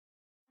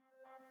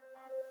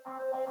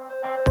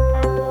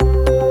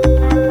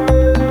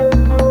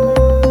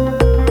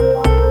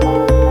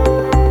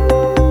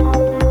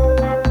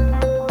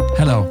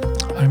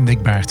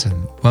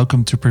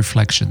welcome to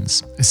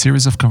Reflections, a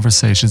series of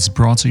conversations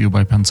brought to you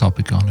by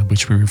Pantopicon, in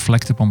which we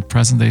reflect upon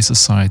present-day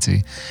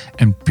society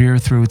and peer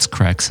through its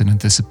cracks in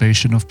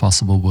anticipation of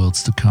possible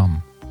worlds to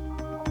come.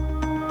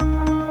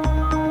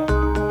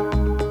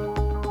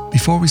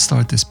 Before we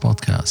start this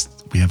podcast,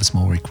 we have a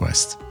small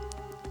request.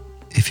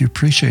 If you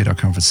appreciate our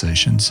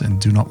conversations and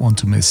do not want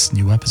to miss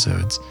new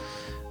episodes,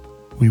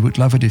 we would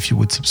love it if you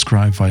would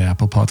subscribe via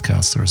Apple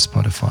Podcasts or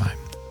Spotify,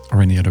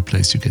 or any other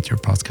place you get your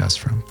podcast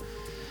from.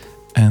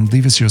 And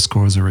leave us your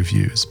scores or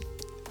reviews.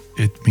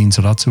 It means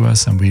a lot to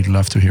us and we'd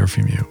love to hear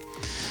from you.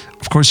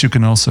 Of course, you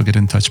can also get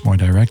in touch more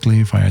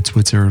directly via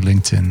Twitter,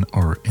 LinkedIn,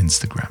 or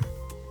Instagram.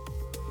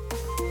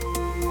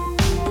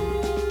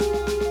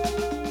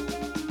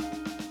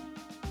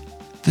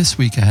 This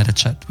week I had a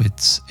chat with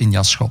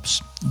Injas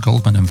Schops,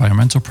 Goldman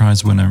Environmental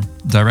Prize winner,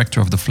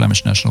 director of the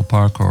Flemish National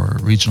Park, or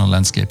Regional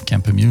Landscape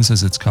Campermeuse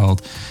as it's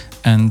called,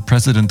 and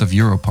president of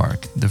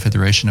Europark, the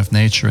Federation of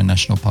Nature and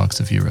National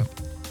Parks of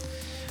Europe.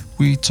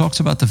 We talked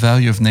about the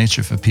value of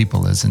nature for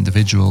people as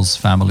individuals,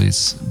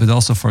 families, but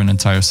also for an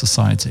entire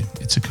society,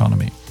 its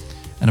economy,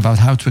 and about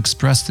how to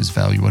express this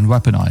value and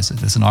weaponize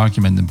it as an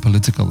argument in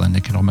political and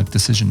economic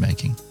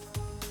decision-making.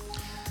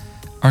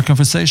 Our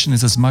conversation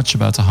is as much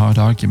about the hard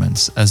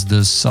arguments as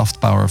the soft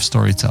power of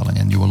storytelling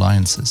and new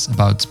alliances,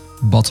 about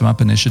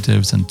bottom-up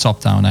initiatives and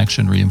top-down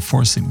action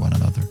reinforcing one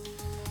another.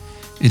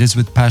 It is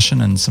with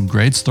passion and some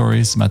great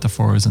stories,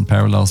 metaphors and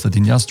parallels that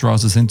Injas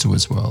draws us into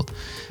his world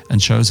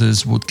and shows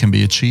us what can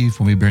be achieved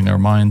when we bring our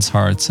minds,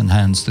 hearts and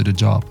hands to the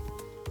job.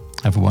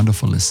 Have a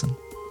wonderful listen.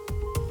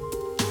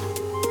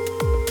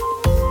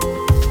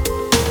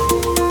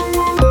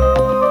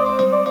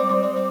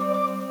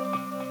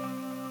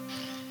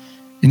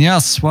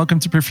 Injas,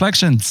 welcome to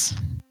Reflections.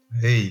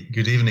 Hey,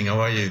 good evening. How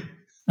are you?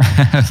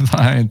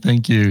 Fine,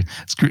 thank you.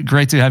 It's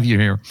great to have you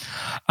here.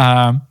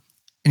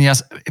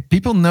 Injas,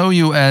 people know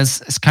you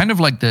as kind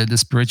of like the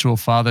spiritual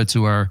father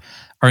to our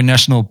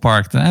national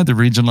park, the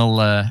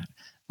regional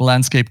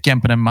landscape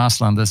Kempen and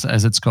Maasland,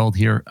 as it's called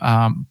here.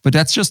 But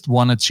that's just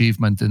one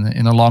achievement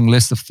in a long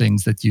list of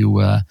things that you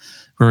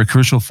were a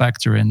crucial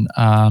factor in.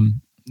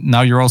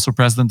 Now you're also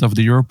president of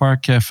the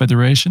Europark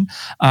Federation.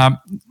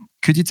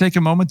 Could you take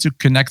a moment to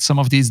connect some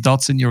of these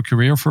dots in your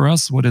career for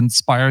us? What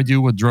inspired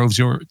you? What drove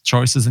your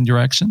choices and your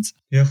actions?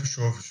 Yeah, for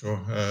sure.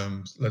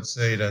 Let's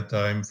say that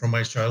I'm from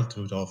my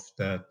childhood of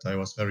that I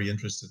was very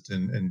interested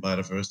in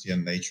biodiversity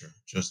and nature,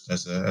 just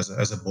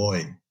as a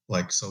boy,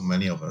 like so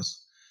many of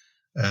us.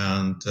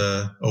 And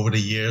over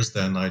the years,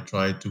 then I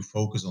tried to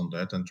focus on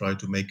that and try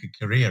to make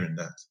a career in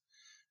that.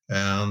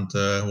 And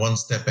one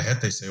step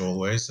ahead, they say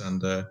always.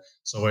 And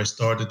so I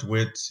started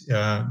with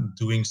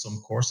doing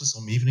some courses,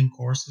 some evening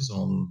courses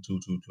on to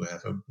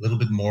have a little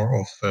bit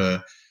more of,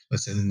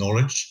 let's say,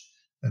 knowledge,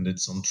 and did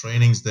some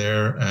trainings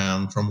there.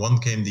 And from one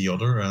came the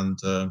other, and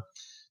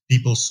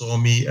people saw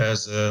me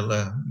as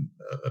a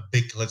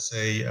big, let's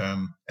say,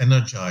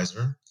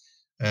 energizer.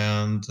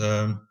 And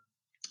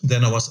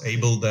then I was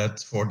able that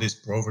for this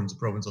province, the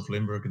province of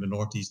Limburg in the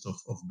northeast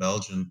of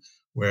Belgium,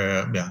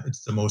 where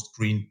it's the most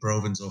green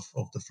province of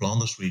the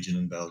Flanders region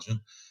in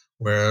Belgium,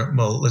 where,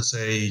 well, let's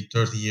say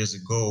 30 years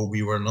ago,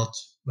 we were not,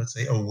 let's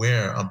say,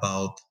 aware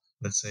about,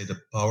 let's say, the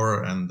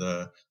power and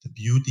the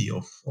beauty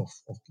of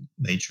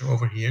nature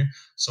over here.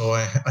 So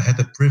I had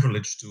the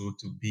privilege to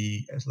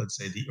be, as let's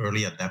say, the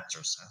early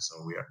adapters.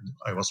 So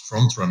I was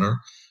front runner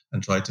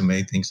and tried to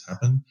make things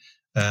happen.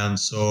 And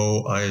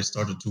so I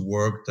started to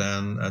work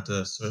then at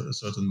a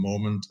certain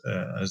moment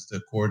as the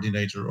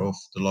coordinator of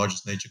the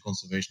largest nature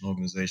conservation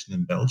organization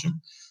in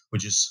Belgium,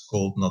 which is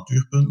called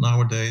Natuurpunt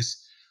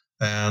nowadays.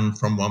 And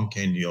from one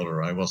came the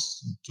other. I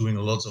was doing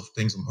a lot of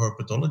things on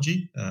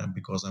herpetology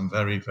because I'm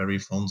very, very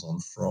fond on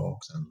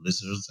frogs and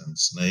lizards and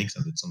snakes,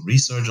 and did some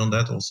research on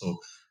that, also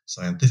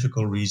scientific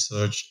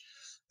research.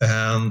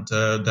 And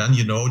then,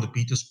 the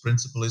Peters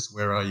principle is,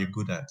 where are you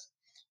good at?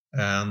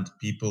 And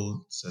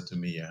people said to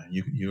me, yeah,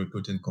 you're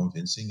good in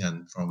convincing.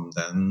 And from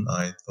then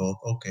I thought,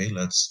 okay,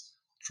 let's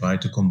try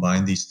to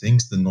combine these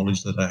things, the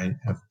knowledge that I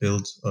have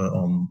built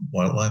on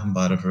wildlife and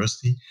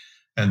biodiversity,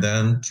 and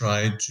then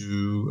try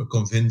to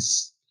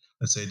convince,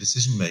 let's say,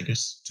 decision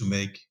makers to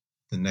make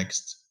the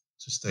next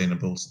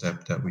sustainable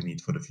step that we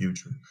need for the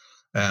future.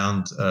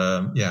 And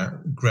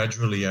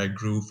gradually I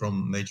grew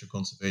from nature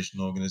conservation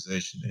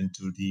organization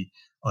into the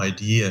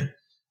idea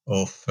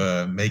of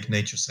make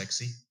nature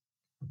sexy.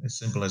 As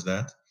simple as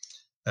that.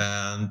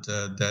 And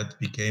that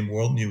became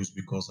world news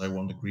because I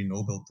won the Green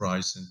Nobel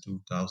Prize in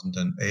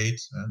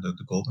 2008,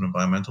 the Golden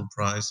Environmental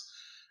Prize.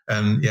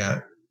 And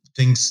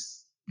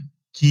things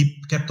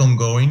kept on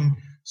going.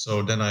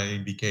 So then I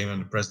became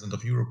the president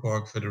of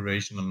Europark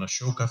Federation, an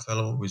Ashoka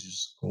Fellow, which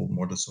is called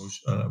more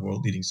the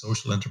world leading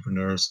social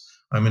entrepreneurs.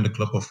 I'm in the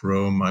Club of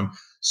Rome. I'm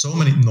so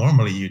many.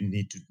 Normally, you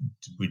need to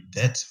be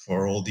dead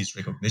for all these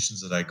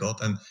recognitions that I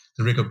got, and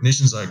the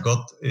recognitions I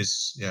got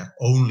is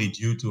only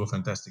due to a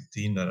fantastic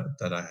team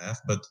that I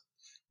have. But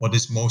what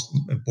is most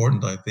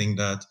important, I think,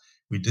 that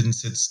we didn't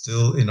sit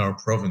still in our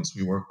province.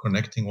 We were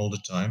connecting all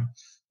the time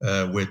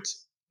with,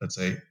 let's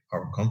say,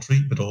 our country,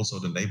 but also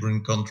the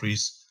neighboring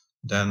countries,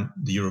 then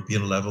the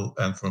European level,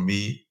 and for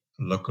me,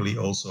 luckily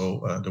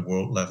also the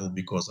world level,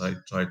 because I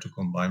tried to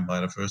combine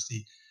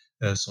biodiversity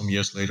some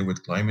years later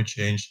with climate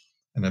change,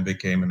 and I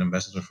became an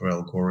ambassador for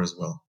Al Gore as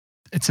well.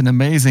 It's an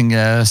amazing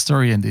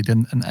story indeed,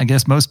 and I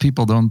guess most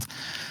people don't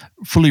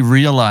fully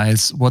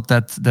realize what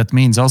that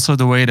means. Also,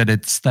 the way that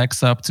it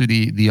stacks up to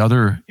the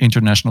other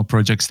international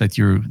projects that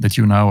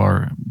you now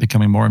are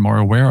becoming more and more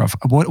aware of.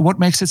 What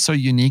makes it so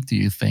unique? Do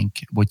you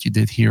think what you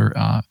did here,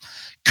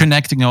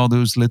 connecting all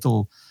those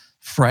little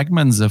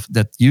fragments of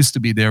that used to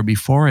be there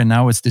before, and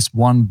now it's this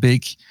one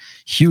big,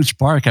 huge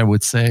park? I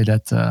would say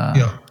that.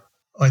 Yeah.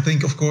 I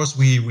think, of course,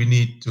 we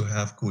need to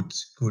have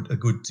a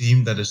good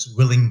team that is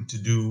willing to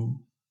do,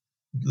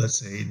 let's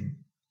say,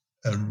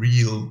 a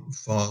real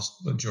vast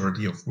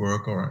majority of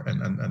work, or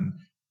and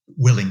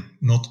willing,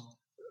 not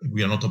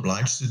we are not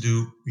obliged to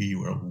do, we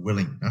were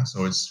willing.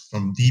 So it's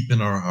from deep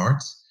in our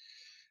hearts.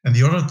 And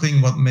the other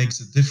thing what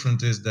makes it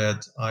different is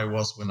that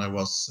when I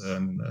was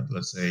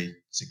let's say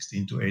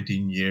 16 to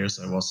 18 years,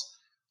 I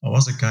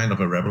was a kind of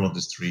a rebel of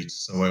the street.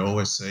 So I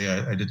always say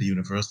I did the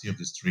University of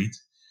the Street.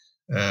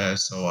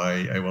 So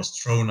I was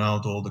thrown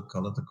out all the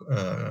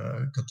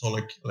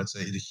Catholic, let's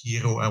say the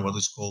hero, and what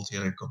is called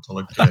here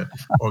Catholic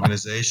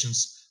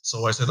organizations.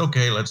 So I said,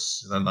 okay,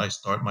 then I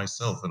start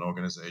myself an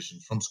organization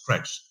from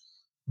scratch,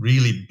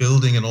 really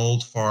building an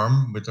old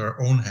farm with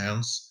our own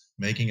hands,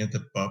 making it a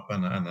pub,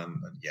 and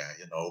yeah,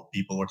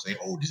 people were saying,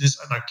 oh, this is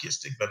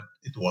anarchistic, but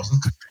it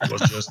wasn't. It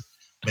was just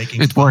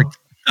making it fun. Worked.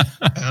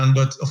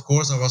 But of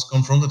course, I was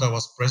confronted. I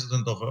was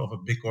president of a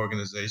big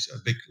organization,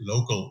 a big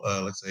local,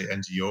 let's say,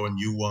 NGO, a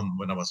new one,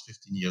 when I was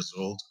 15 years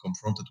old,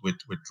 confronted with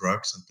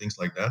drugs and things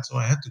like that. So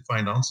I had to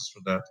find answers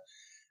for that.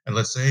 And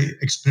let's say,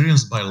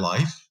 experienced by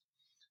life,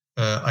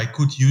 I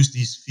could use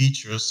these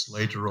features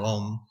later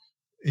on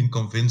in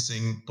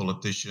convincing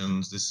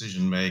politicians,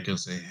 decision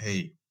makers, say,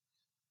 hey,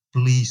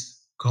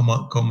 please come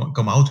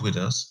out with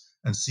us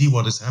and see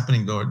what is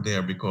happening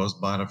there, because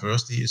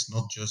biodiversity is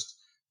not just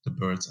the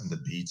birds and the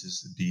bees.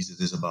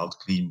 It is about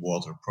clean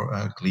water,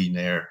 clean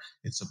air.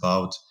 It's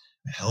about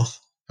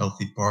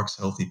healthy parks,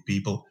 healthy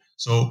people.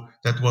 So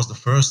that was the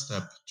first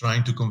step,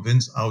 trying to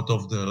convince out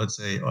of the, let's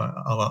say,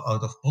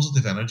 out of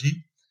positive energy.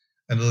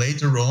 And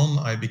later on,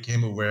 I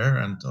became aware,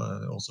 and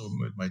also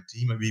with my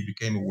team, we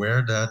became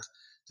aware that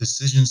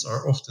decisions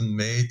are often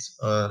made,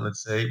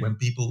 let's say, when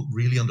people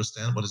really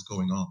understand what is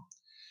going on.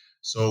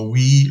 So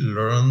we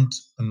learned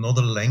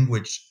another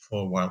language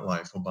for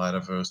wildlife, for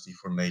biodiversity,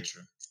 for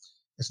nature.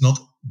 It's not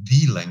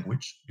the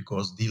language,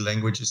 because the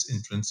language is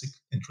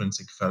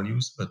intrinsic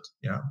values. But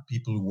yeah,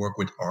 people who work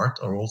with art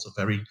are also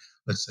very,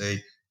 let's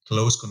say,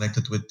 close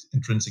connected with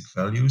intrinsic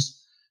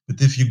values.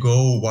 But if you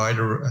go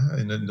wider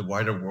in the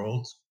wider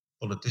world,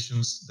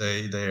 politicians,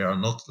 they are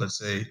not, let's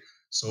say,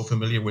 so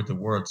familiar with the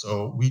word.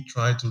 So we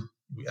try to,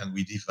 and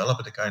we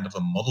developed a kind of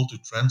a model to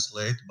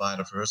translate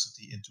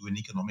biodiversity into an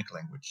economic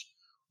language.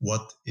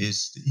 What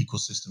is the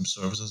ecosystem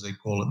services, they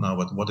call it now,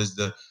 but what is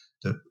the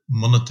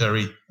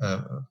monetary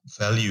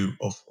value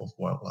of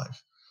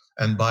wildlife?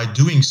 And by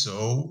doing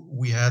so,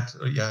 we had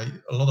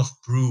a lot of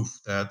proof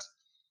that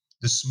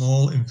the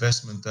small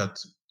investment that,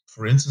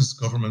 for instance,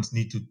 governments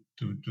need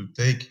to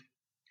take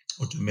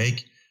or to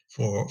make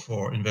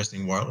for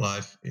investing in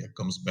wildlife,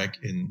 comes back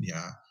in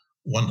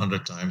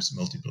 100 times,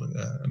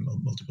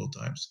 multiple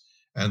times.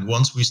 And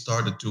once we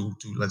started to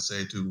let's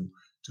say to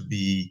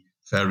be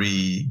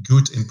very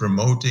good in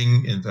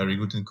promoting and very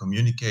good in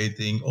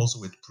communicating, also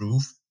with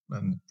proof.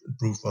 And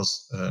proof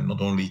was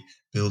not only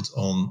built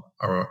on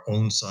our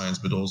own science,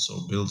 but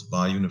also built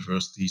by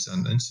universities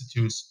and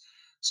institutes.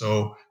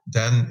 So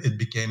then it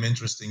became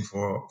interesting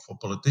for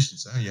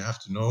politicians. You have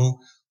to know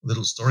a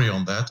little story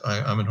on that.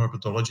 I'm a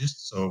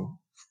herpetologist, so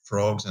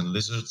frogs and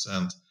lizards.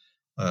 And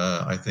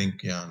I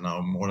think,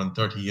 now more than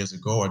 30 years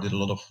ago, I did a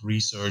lot of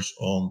research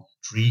on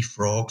tree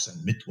frogs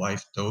and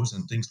midwife toads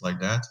and things like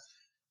that.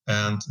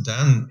 And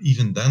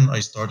even then, I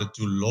started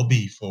to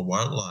lobby for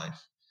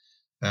wildlife.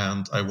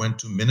 And I went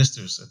to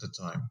ministers at the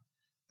time.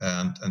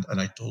 And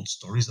I told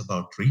stories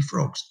about tree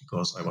frogs,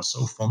 because I was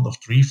so fond of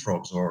tree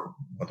frogs, or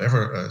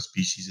whatever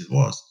species it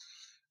was.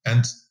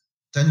 And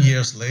 10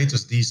 years later,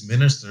 these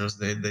ministers,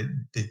 they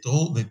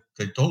told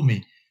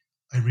me,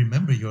 I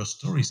remember your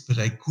stories, but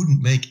I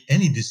couldn't make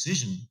any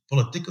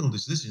political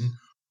decision,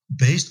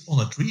 based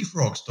on a tree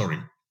frog story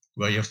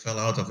where you fell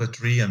out of a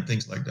tree and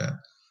things like that.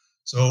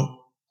 So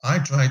I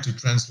tried to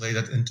translate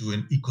that into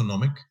an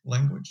economic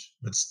language,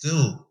 but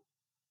still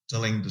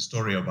telling the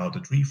story about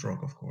the tree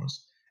frog, of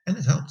course. And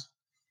it helped.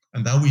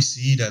 And now we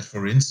see that,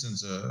 for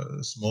instance,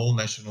 a small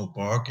national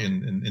park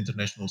in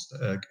international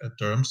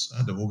terms,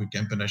 the Hoge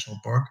Kempen National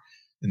Park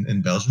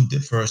in Belgium, the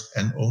first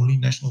and only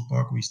national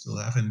park we still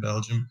have in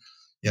Belgium,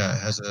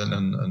 has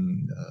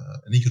an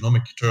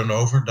economic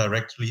turnover,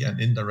 directly and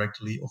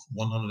indirectly, of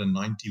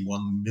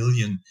 191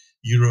 million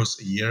euros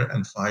a year,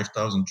 and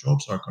 5,000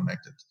 jobs are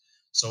connected.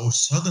 So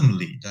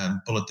suddenly,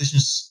 then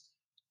politicians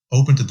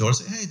open the door and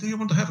say, hey, do you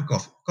want to have a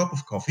cup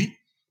of coffee?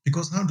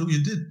 Because how did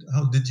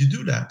you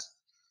do that?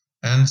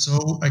 And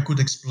so I could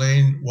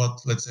explain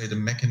what, let's say, the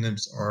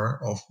mechanisms are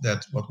of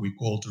that, what we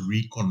call the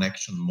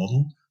reconnection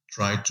model.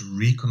 Try to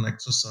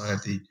reconnect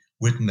society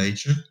with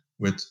nature,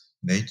 with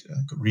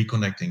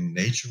reconnecting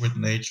nature with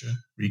nature,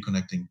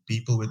 reconnecting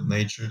people with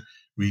nature,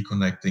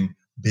 reconnecting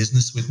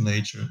business with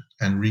nature,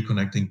 and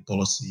reconnecting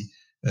policy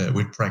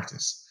with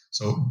practice.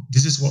 So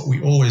this is what we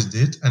always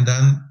did, and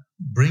then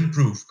bring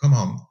proof. Come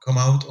on, come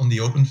out on the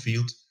open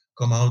field.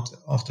 Come out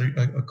after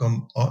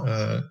come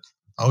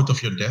out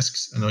of your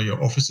desks and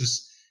your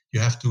offices. You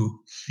have to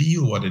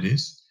feel what it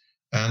is.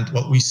 And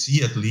what we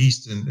see, at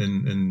least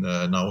in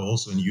now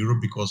also in Europe,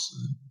 because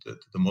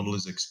the model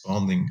is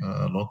expanding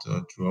a lot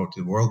throughout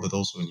the world, but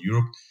also in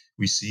Europe,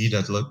 we see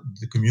that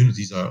the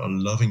communities are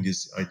loving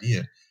this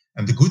idea.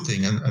 And the good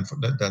thing, and for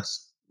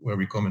that's where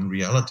we come in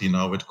reality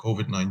now with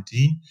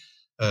COVID-19,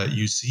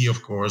 you see,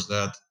 of course,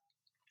 that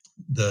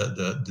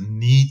the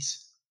need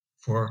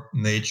for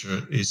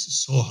nature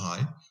is so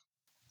high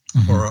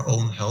for our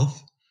own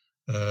health,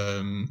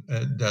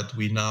 that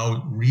we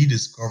now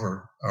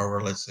rediscover our,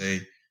 let's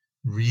say,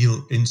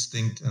 real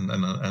instinct and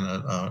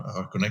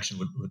our connection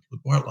with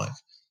wildlife.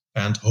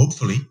 And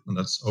hopefully, and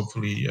that's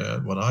hopefully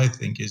what I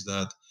think, is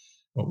that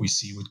what we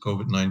see with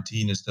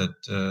COVID-19 is that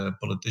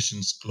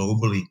politicians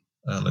globally,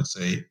 let's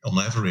say, on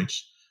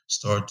average,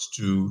 start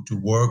to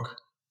work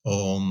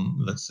on,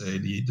 let's say,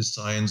 the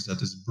science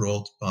that is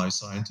brought by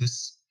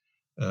scientists.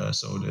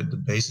 So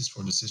the basis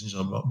for decisions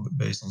are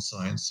based on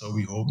science. So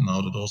we hope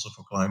now that also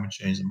for climate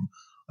change and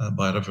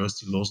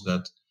biodiversity loss,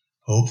 that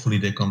hopefully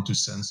they come to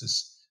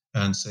senses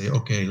and say,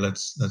 okay,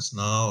 let's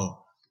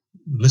now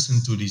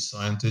listen to these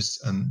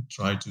scientists and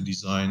try to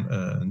design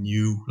a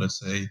new, let's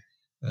say,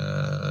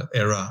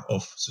 era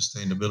of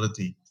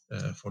sustainability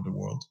for the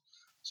world.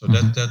 So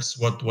that's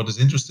what is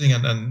interesting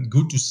and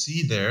good to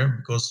see there,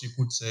 because you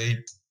could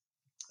say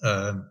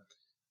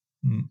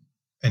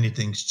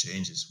anything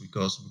changes,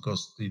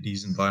 because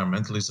these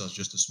environmentalists are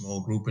just a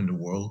small group in the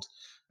world,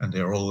 and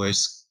they're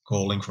always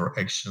calling for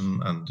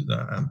action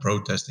and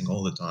protesting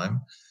all the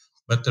time.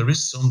 But there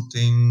is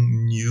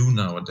something new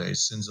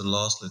nowadays since the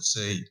last, let's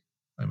say,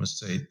 I must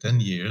say 10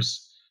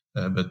 years,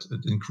 but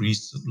it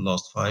increased the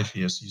last 5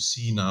 years. You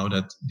see now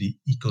that the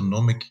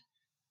economic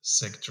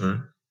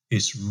sector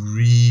is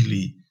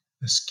really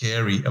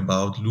scary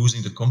about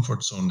losing the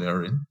comfort zone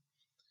they're in,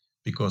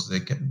 because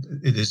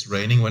it is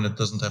raining when it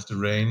doesn't have to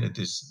rain. It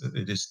is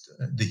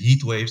the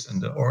heat waves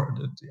and the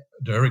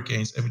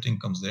hurricanes, everything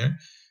comes there.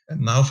 And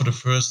now, for the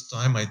first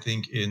time, I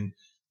think in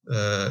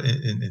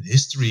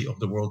history of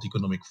the World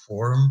Economic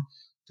Forum,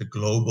 the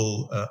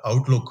global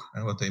outlook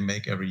and what they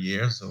make every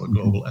year, so a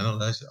global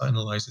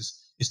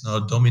analysis, is now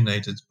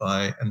dominated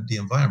by the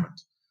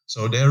environment.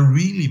 So they're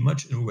really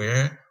much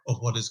aware of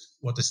what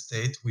the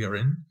state we are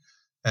in.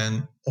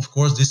 And of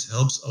course, this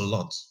helps a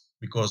lot,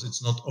 because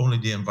it's not only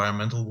the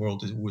environmental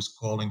world who is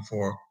calling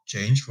for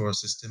change, for a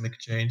systemic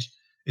change.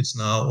 It's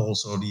now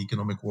also the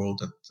economic world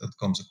that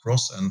comes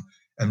across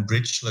and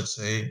bridge, let's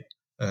say,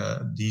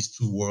 these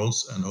two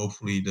worlds. And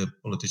hopefully the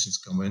politicians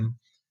come in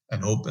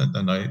and hope. And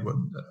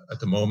at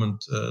the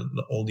moment,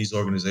 all these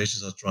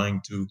organizations are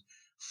trying to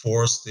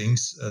force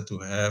things to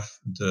have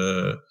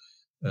the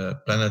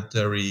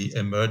planetary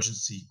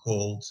emergency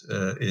called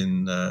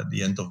in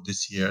the end of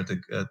this year at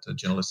the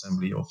General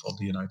Assembly of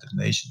the United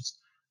Nations,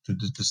 to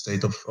the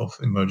state of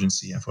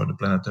emergency, and for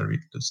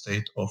the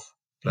state of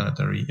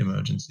planetary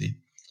emergency.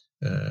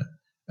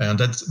 And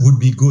that would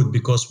be good,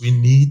 because we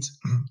need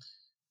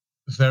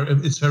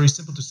it's very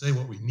simple to say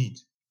what we need.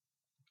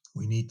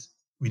 We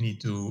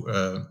need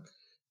to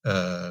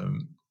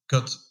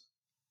cut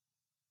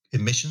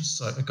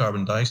emissions,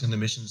 carbon dioxide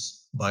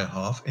emissions, by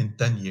half in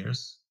 10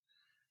 years.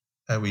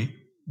 And we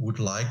would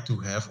like to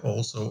have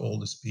also all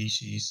the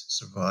species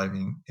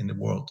surviving in the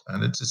world.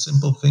 And it's a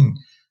simple thing.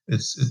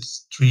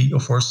 It's 3 or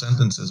 4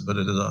 sentences, but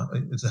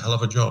it's a hell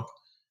of a job.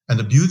 And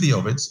the beauty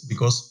of it,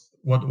 because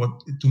what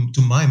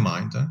to my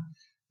mind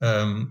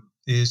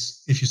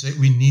is, if you say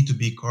we need to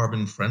be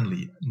carbon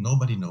friendly,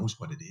 nobody knows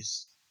what it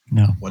is.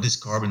 No. What is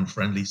carbon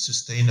friendly?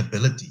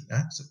 Sustainability.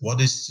 So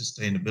what is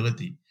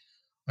sustainability?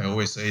 I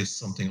always say it's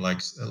something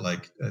like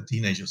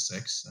teenager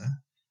sex.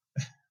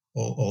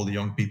 All the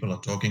young people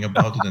are talking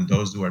about it, and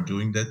those who are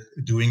doing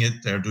it,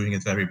 they're doing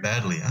it very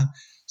badly.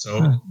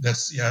 So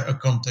that's a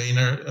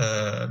container,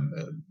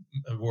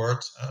 a word,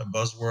 a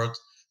buzzword.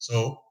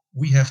 So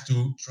we have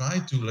to try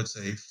to, let's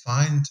say,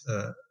 find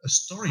a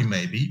story,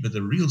 maybe, but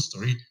a real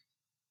story.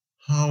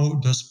 How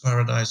does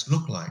paradise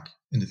look like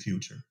in the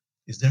future?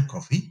 Is there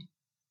coffee?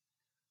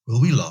 Will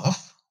we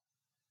laugh?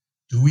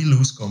 Do we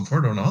lose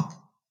comfort or not?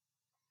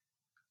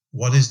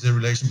 What is the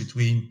relation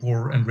between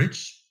poor and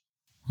rich?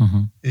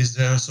 Is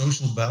there a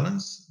social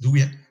balance?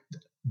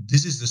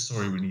 This is the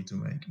story we need to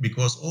make,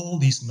 because all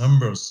these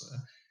numbers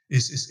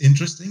is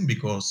interesting,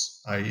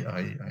 because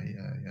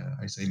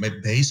I say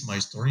base my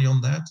story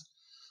on that,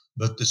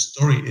 but the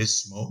story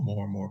is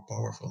more and more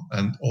powerful.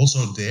 And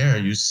also there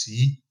you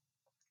see,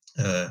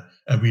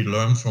 and we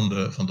learn from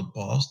the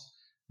past,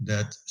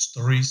 that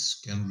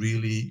stories can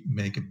really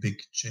make a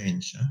big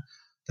change.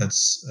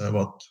 That's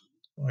what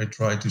I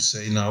try to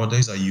say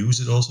nowadays. I use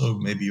it also.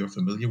 Maybe you're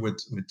familiar with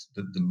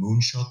the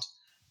moonshot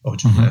of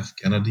John Mm-hmm. F.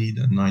 Kennedy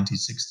in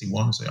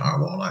 1961. Say, I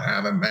want to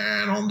have a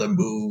man on the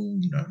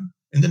moon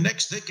in the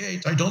next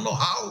decade. I don't know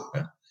how.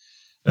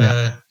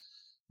 Yeah.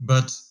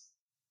 But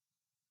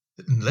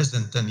in less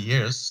than 10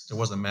 years, there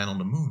was a man on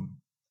the moon.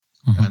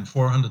 Mm-hmm. And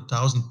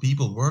 400,000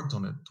 people worked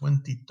on it.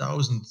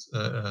 20,000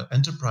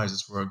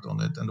 enterprises worked on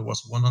it. And there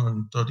was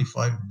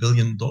 $135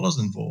 billion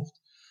involved.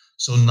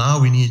 So now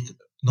we need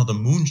not a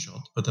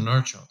moonshot, but an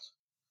earthshot.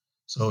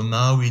 So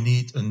now we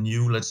need a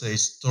new, let's say,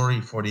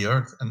 story for the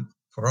Earth and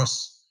for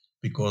us,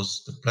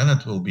 because the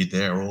planet will be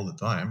there all the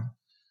time.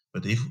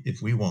 But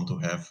if we want to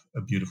have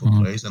a beautiful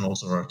Mm-hmm. place, and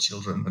also our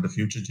children and the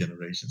future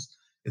generations,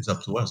 it's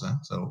up to us.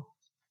 So,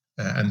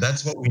 and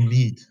that's what we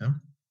need.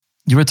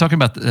 You were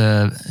talking about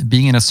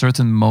being in a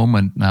certain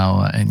moment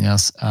now,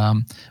 Enyas.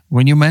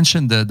 When you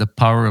mentioned the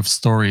power of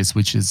stories,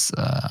 which is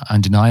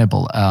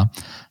undeniable,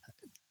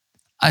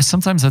 I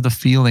sometimes have the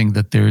feeling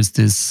that there's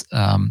this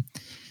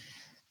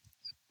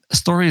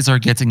stories are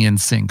getting in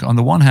sync. On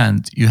the one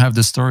hand, you have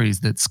the stories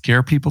that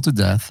scare people to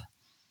death,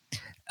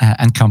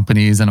 and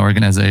companies and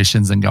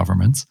organizations and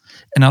governments.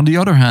 And on the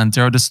other hand,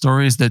 there are the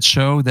stories that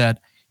show that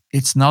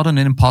it's not an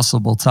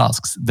impossible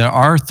task. There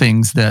are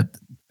things that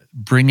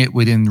bring it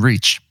within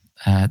reach.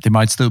 They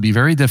might still be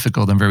very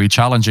difficult and very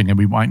challenging, and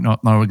we might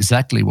not know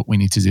exactly what we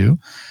need to do.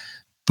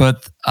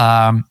 But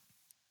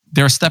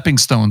there are stepping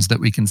stones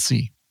that we can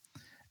see.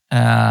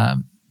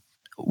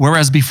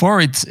 Whereas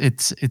before,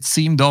 it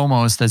seemed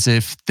almost as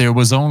if there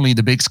was only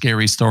the big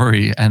scary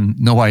story and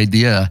no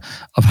idea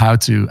of how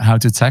to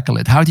tackle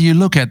it. How do you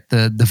look at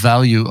the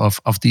value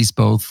of these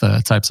both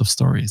types of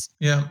stories?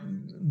 Yeah,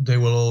 they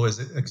will always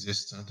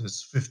exist.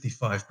 There's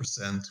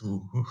 55%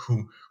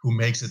 who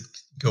makes it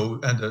go,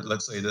 and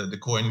let's say the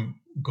coin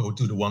go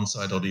to the one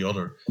side or the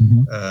other.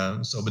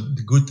 Mm-hmm. So, but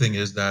the good thing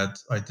is that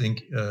I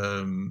think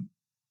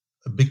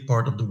a big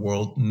part of the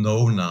world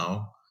know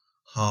now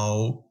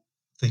how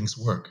things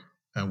work,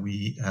 and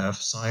we have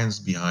science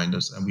behind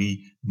us, and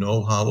we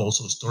know how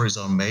also stories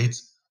are made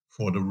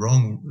for the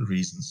wrong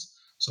reasons.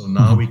 So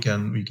now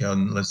Mm-hmm. we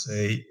can let's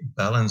say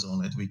balance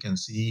on it. We can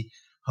see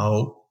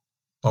how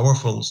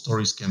powerful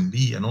stories can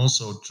be, and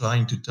also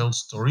trying to tell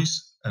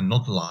stories and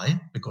not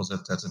lie, because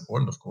that's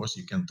important. Of course,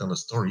 you can tell a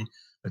story,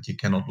 but you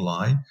cannot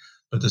lie.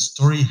 But the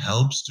story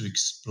helps to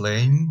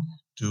explain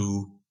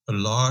to a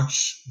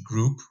large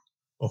group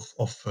of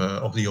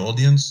the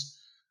audience,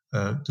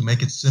 to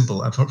make it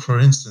simple. And for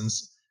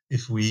instance,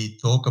 if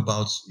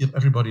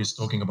everybody is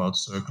talking about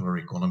circular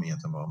economy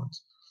at the moment,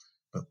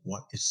 but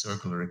what is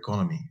circular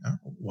economy?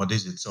 What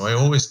is it? So I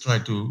always try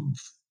to,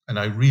 and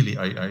I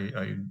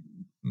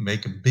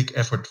make a big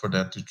effort for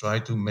that, to try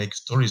to make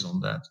stories on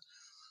that.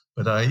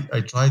 But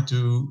I try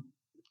to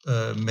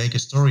make a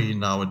story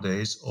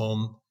nowadays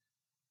on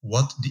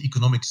what the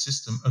economic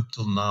system up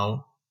till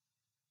now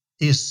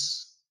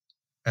is,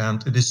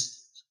 and it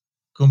is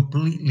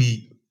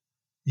completely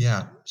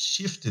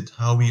shifted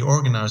how we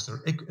organize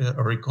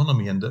our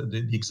economy. And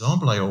the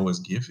example I always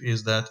give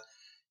is that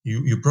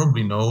you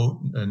probably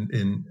know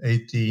in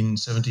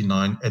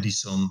 1879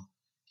 Edison,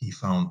 he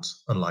found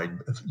a light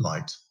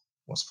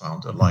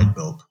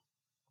bulb.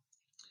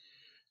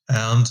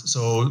 And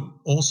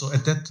so also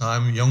at that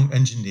time, young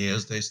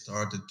engineers, they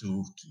started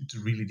to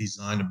really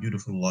design a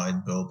beautiful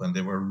light bulb, and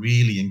they were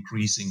really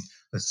increasing,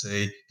 let's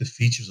say, the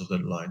features of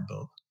that light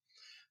bulb.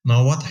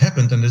 Now, what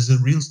happened, and this is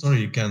a real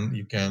story,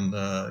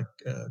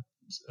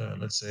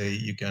 let's say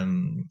you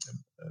can,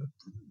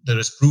 there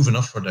is proof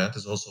enough for that.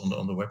 It's also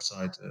on the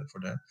website for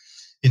that.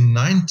 In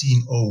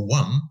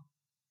 1901,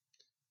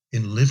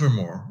 in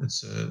Livermore,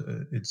 it's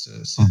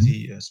a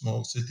city, a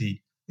small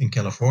city in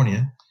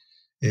California,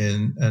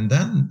 and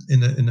then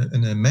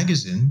in a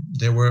magazine,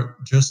 they were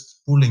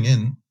just pulling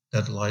in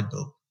that light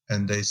bulb,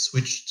 and they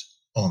switched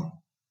on.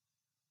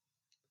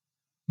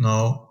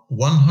 Now,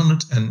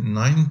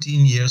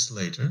 119 years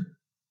later,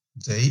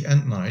 day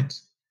and night,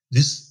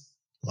 this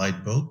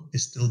light bulb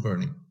is still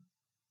burning.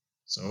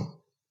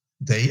 So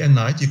day and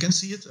night, you can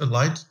see it, a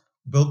light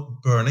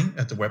bulb burning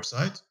at the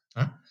website.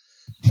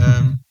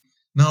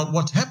 Now,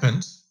 what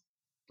happened,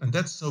 and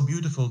that's so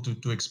beautiful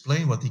to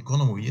explain what the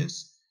economy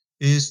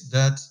is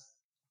that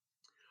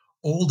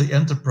all the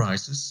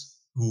enterprises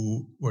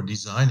who were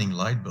designing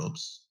light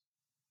bulbs,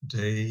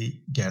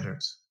 they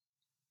gathered.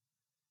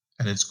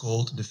 And it's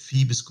called the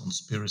Phoebus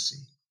Conspiracy,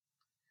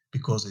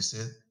 because they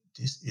said,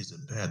 this is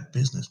a bad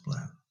business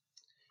plan.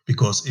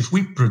 Because if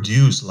we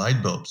produce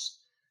light bulbs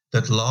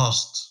that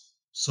last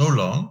so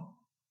long,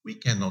 we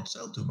cannot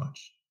sell too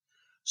much.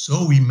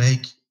 So we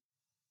make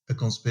a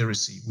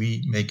conspiracy,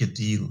 we make a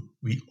deal.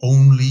 We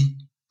only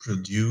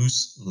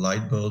produce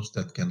light bulbs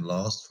that can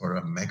last for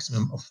a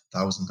maximum of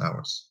 1,000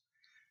 hours.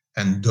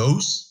 And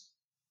those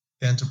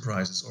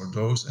enterprises or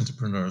those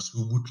entrepreneurs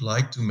who would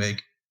like to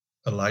make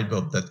a light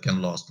bulb that can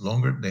last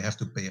longer, they have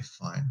to pay a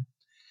fine.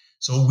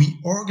 So we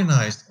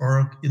organized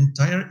our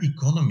entire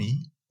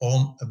economy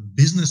on a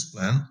business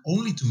plan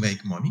only to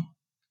make money,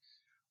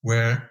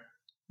 where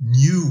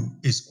new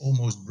is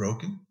almost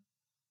broken.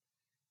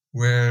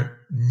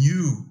 where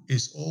new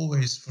is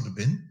always for the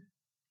bin.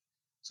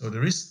 So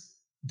there is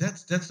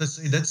that let's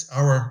say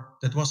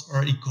that was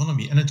our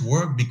economy, and it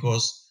worked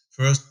because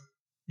first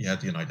you had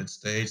the United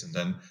States, and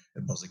then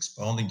it was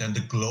expanding, then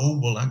the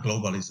global and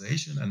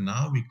globalization, and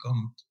now we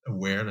come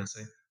aware and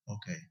say,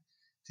 okay,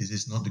 this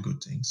is not a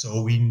good thing.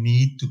 So we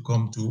need to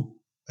come to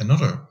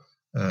another,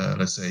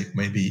 let's say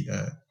maybe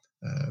a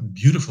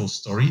beautiful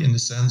story in the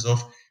sense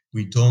of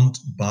we don't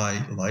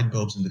buy light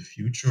bulbs in the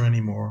future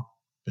anymore,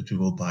 but we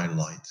will buy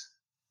light.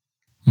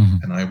 Mm-hmm.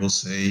 And I will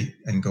say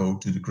and go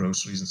to the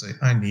groceries and say,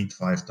 I need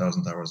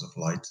 5,000 hours of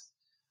light,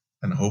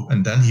 and hope.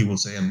 And then he will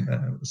say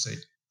say,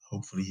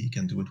 hopefully he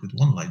can do it with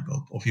one light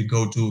bulb. Or if you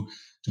go to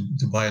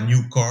buy a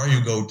new car,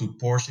 you go to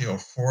Porsche or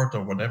Ford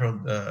or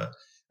whatever,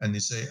 and they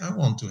say, I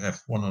want to have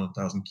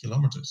 100,000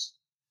 kilometers.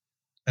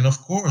 And of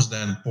course,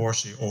 then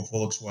Porsche or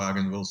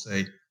Volkswagen will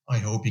say, I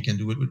hope he can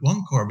do it with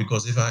one car,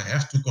 because if I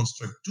have to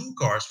construct two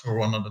cars for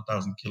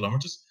 100,000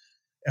 kilometers,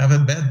 I have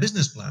a bad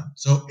business plan.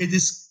 So it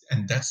is,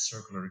 and that's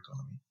circular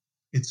economy.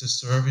 It's a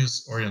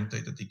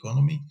service-oriented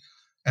economy.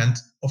 And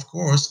of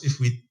course, if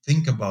we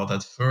think about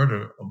that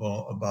further,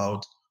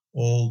 about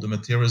all the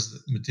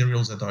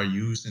materials that are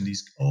used in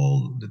these,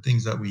 all the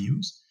things that we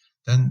use,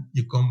 then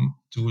you come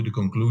to the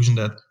conclusion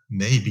that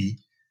maybe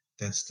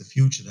that's the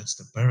future, that's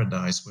the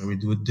paradise where we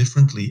do it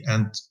differently,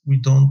 and we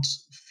don't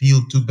feel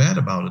too bad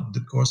about it.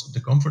 Of course,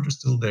 the comfort is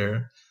still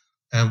there,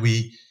 and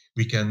we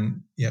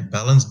can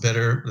balance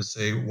better. Let's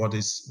say what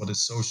is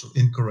social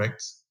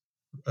incorrect,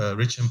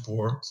 rich and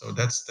poor. So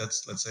that's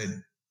let's say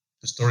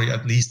the story.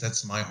 At least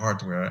that's my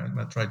heart where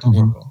I try to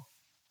work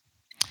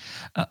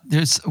on.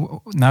 There's,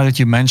 now that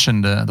you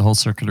mentioned the whole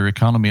circular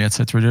economy,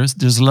 etc.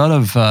 There's a lot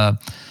of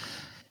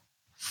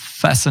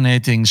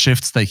fascinating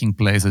shifts taking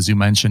place, as you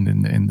mentioned,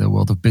 in the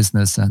world of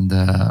business, and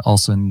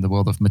also in the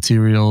world of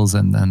materials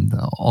and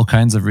all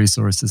kinds of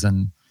resources.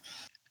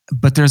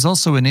 But there's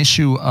also an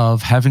issue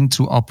of having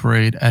to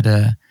operate at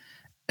a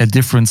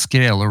different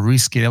scale, or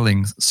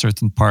rescaling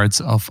certain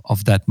parts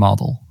of that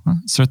model.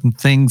 Certain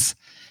things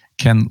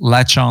can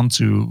latch on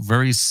to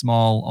very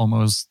small,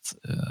 almost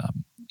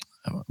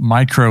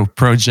micro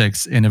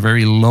projects in a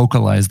very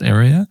localized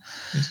area.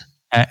 Yes.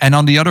 And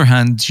on the other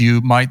hand,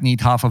 you might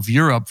need half of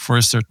Europe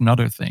for certain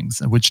other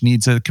things, which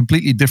needs a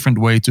completely different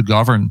way to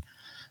govern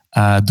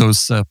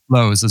those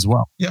flows as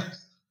well. Yeah,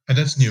 and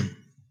that's new.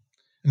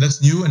 And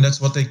that's new, and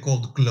that's what they call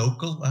the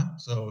global.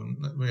 So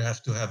we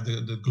have to have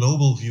the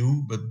global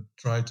view, but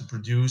try to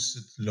produce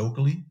it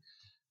locally.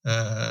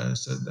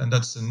 And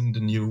that's in the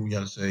new,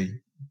 say,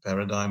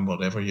 paradigm,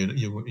 whatever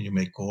you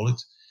may call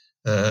it.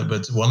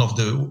 But one of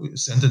the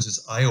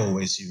sentences I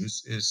always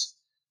use is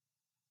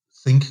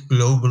think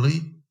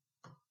globally,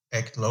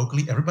 act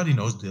locally. Everybody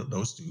knows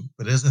those two,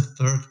 but there's a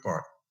third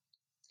part,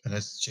 and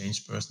that's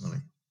change personally.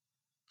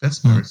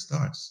 That's where it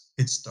starts.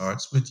 It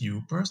starts with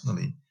you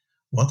personally.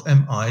 What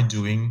am I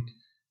doing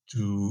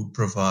to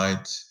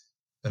provide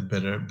a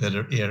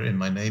better air in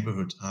my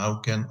neighborhood? How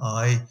can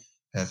I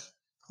have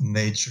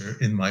nature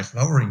in my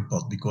flowering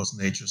pot? Because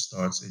nature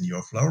starts in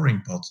your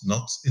flowering pot,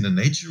 not in a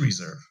nature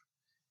reserve.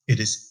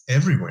 It is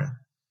everywhere.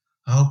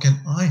 How can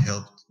I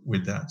help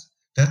with that?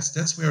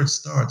 That's where it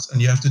starts.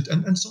 And you have to,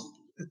 and some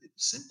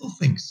simple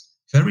things,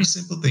 very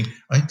simple thing.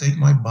 I take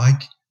my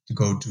bike to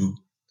go to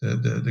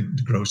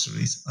the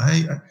groceries.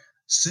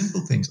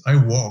 Simple things. I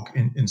walk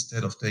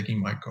instead of taking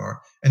my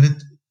car, and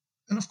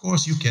of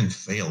course you can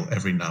fail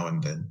every now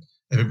and then.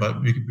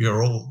 Everybody, we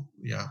are all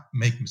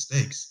make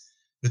mistakes.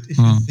 But if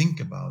you think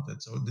about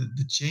it, so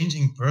the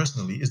changing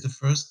personally is the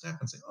first step,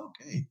 and say,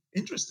 okay,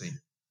 interesting.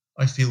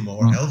 I feel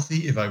more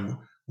healthy if I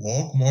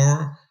walk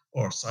more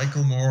or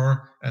cycle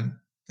more, and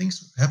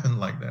things happen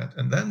like that.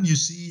 And then you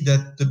see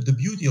that the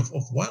beauty of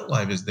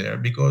wildlife is there,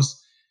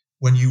 because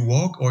when you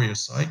walk or you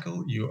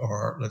cycle, you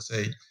are, let's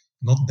say,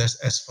 not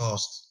as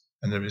fast,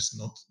 and there is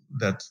not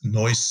that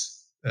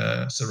noise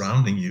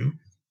surrounding you,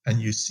 and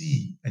you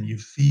see and you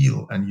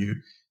feel and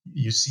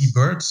you see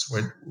birds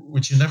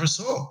which you never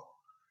saw.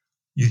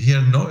 You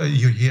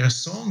hear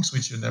songs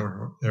which you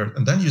never heard,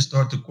 and then you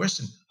start to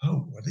question,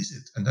 oh, what is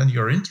it? And then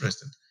you're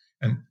interested,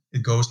 and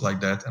it goes like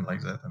that and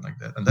like that and like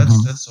that, and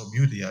that's so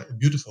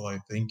beautiful. I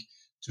think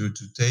to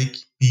take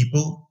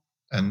people,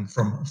 and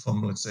from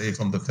let's say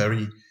from the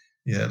very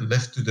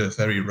left to the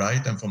very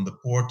right, and from the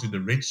poor to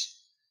the rich,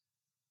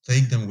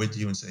 take them with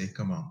you and say,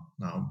 come on,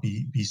 now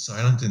be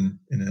silent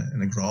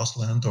in a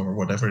grassland or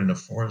whatever, in a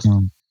forest,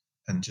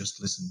 and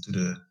just listen to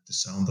the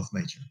sound of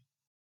nature.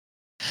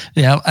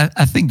 Yeah,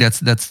 I think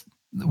that's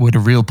where the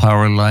real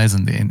power lies.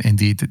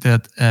 Indeed,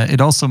 that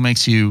it also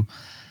makes you.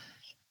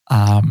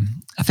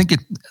 I think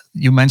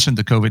you mentioned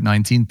the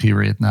COVID-19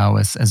 period now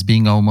as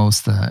being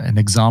almost an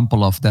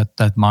example of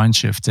that mind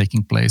shift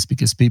taking place,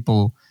 because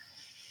people,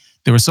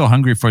 they were so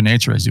hungry for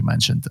nature, as you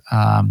mentioned,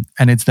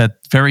 and it's that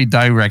very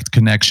direct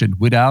connection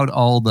without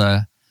all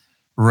the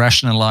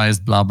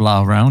rationalized blah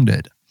blah around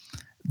it.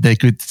 They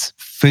could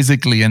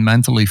physically and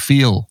mentally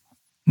feel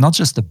not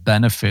just the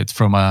benefit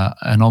from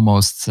an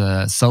almost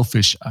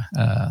selfish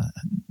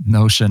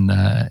notion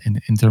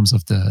in terms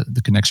of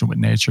the connection with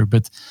nature,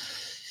 but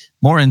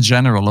more in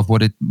general of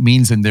what it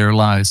means in their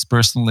lives,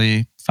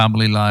 personally,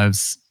 family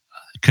lives,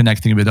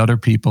 connecting with other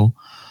people,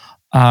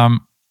 um,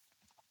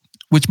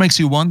 which makes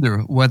you wonder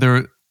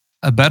whether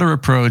a better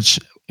approach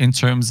in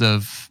terms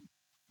of,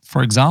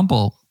 for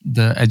example,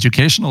 the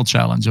educational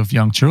challenge of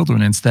young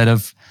children, instead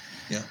of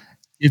Yeah.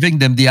 giving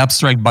them the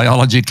abstract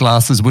biology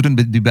classes, wouldn't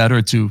it be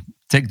better to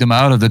take them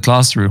out of the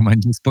classroom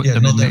and just put Yeah,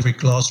 them in not nature? every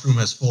classroom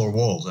has four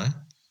walls, eh?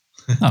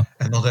 No,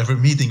 And not every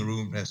meeting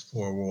room has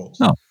four walls.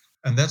 no.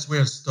 And that's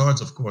where it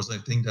starts, of course. I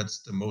think that's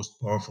the most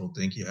powerful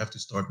thing. You have to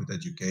start with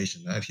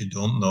education. If you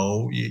don't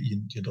know,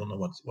 you don't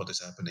know what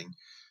is happening.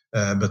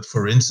 But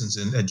for instance,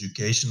 in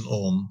education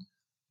on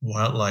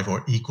wildlife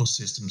or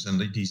ecosystems and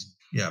these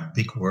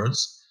big words,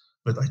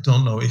 but I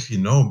don't know if you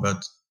know,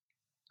 but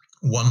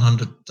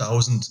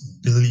 100,000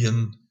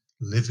 billion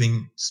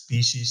living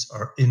species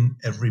are in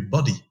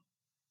everybody,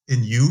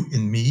 in you,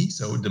 in me.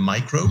 So the Mhm,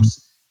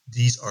 microbes,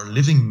 these are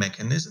living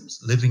mechanisms,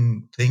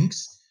 living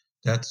things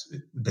that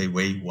they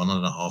weigh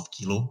 1.5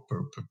 kilo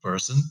per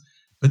person,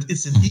 but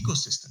it's an mhm,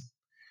 ecosystem,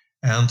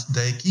 and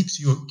they keep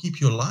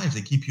you alive.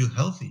 They keep you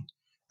healthy.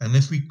 And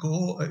if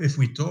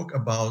we talk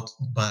about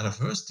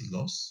biodiversity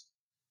loss,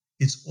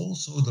 it's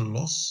also the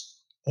loss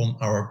on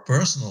our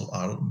personal,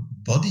 our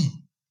body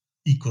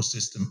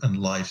ecosystem and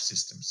life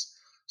systems.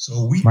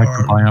 So we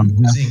are microbiome.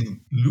 Yeah.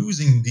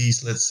 losing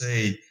these, let's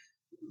say,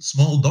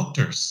 small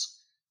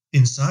doctors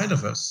inside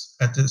of us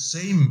at the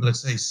same,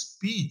 let's say,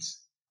 speed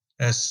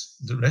as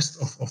the rest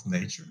of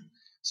nature.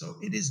 So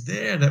it is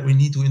there that we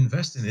need to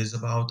invest in. It's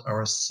about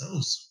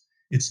ourselves.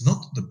 It's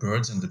not the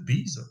birds and the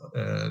bees.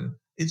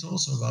 It's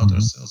also about Mhm,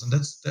 ourselves, and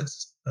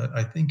that's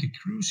I think a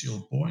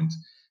crucial point.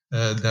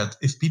 That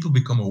if people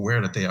become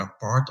aware that they are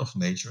part of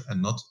nature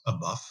and not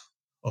above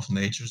of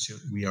nature, so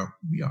we are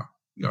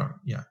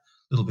a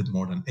little bit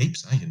more than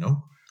apes, you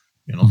know.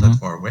 You're not that mhm,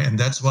 far away, and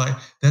that's why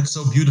that's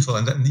so beautiful.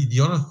 And the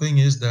other thing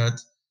is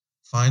that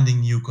finding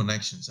new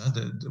connections.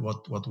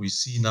 What we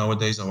see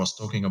nowadays. I was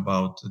talking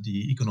about the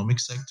economic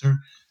sector,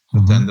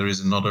 but mhm. then there is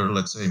another.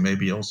 Let's say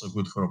maybe also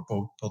good for a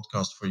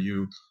podcast for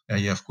you.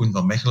 You have Koen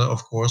van Mechelen,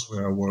 of course,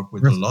 where I work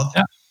with a Yes. lot.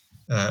 Yeah.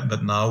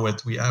 But now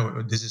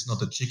this is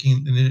not a chicken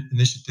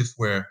initiative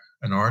where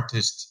an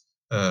artist,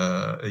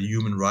 a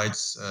human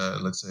rights,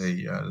 let's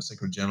say,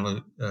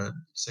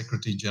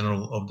 Secretary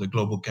General of the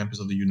Global Campus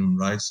of the Human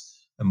Rights,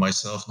 and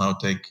myself now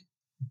take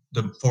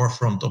the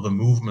forefront of a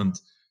movement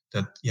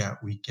that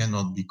we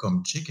cannot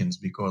become chickens,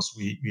 because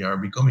we are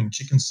becoming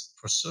chickens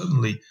for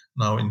certainly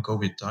now in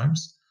COVID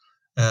times,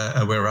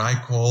 where I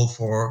call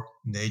for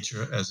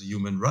nature as a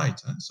human right.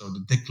 And so the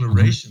Mhm,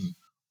 declaration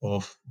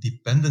of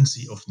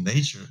dependency of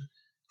nature,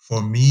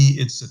 for me,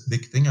 it's a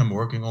big thing. I'm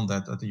working on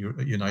that at the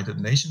United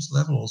Nations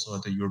level, also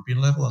at the European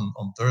level. And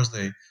on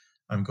Thursday,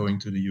 I'm going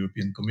to the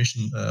European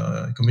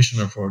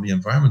Commissioner for the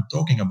Environment,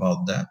 talking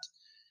about that,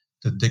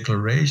 the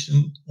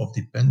declaration of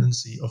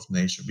dependency of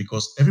nature,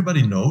 because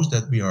everybody knows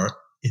that we are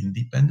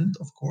independent,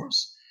 of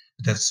course.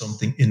 That's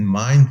something in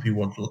mind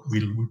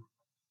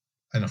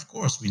and of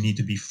course we need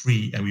to be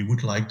free, and we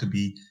would like to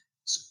be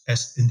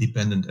as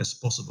independent as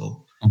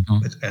possible.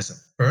 mhm, But as a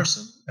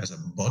person, as a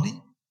body,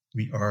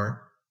 we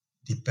are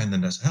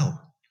dependent as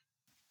hell.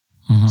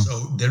 mhm, So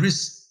there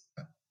is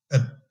a,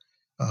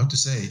 how to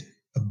say,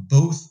 a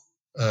both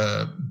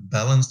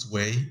balanced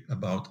way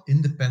about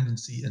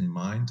independency in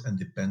mind and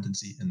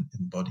dependency in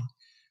body.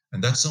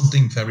 And that's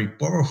something very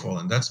powerful.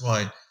 And that's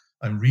why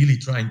I'm really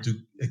trying to,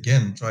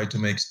 again, try to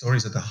make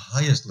stories at the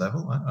highest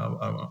level.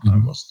 I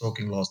mhm, was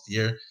talking last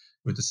year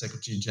with the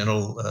Secretary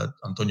General,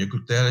 Antonio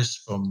Guterres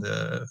from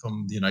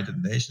the United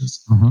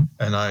Nations. mhm,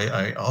 And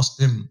I asked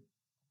him,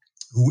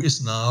 who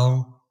is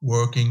now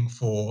working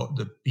for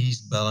the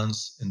peace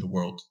balance in the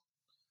world?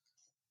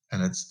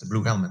 And it's the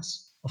Blue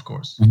Helmets, of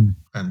course. mhm.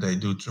 And they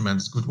do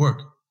tremendous good work.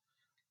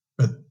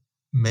 But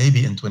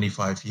maybe in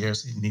 25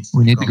 years, it needs to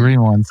We need the become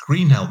green ones.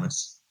 green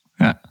helmets,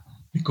 Yeah.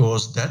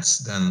 because that's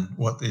then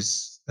what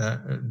is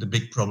the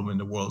big problem in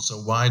the world. So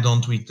why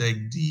don't we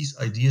take these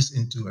ideas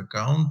into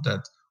account,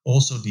 that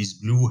also these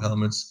blue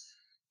helmets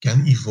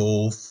can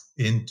evolve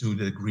into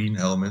the green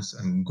helmets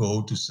and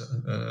go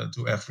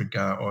to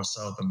Africa or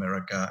South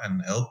America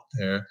and help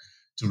there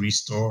to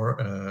restore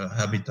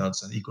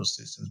habitats and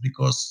ecosystems,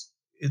 because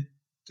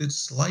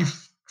it's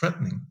life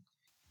threatening.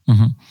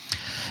 Mhm.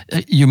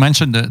 You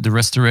mentioned the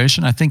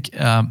restoration. I think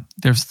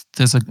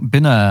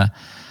been a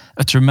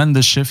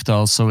tremendous shift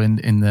also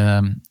in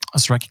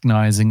us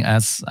recognizing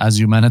as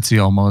humanity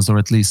almost, or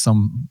at least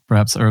some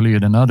perhaps earlier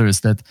than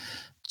others, that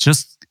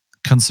just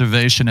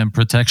conservation and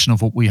protection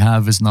of what we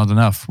have is not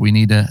enough. We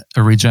need a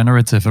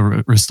regenerative,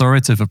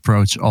 restorative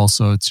approach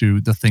also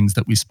to the things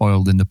that we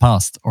spoiled in the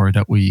past or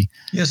that we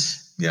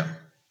Yes, yeah.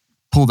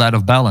 pulled out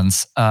of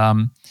balance.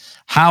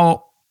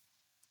 How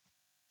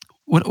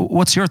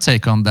what's your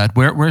take on that?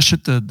 Where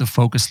should the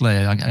focus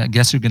lay? I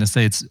guess you're going to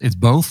say it's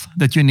both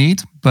that you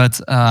need, but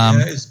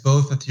Yeah, it's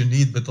both that you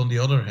need, but on the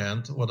other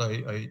hand, what I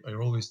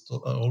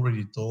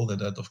already told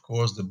that of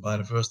course the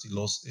biodiversity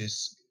loss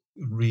is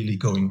really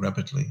going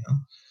rapidly. Huh?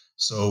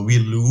 So we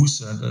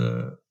lose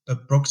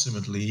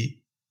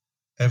approximately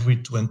every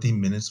 20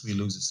 minutes we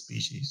lose a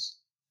species.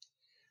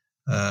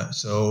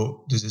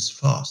 So this is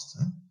fast.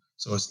 Huh?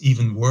 So it's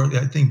even worse.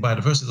 I think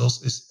biodiversity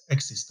also is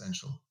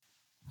existential.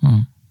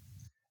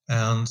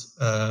 And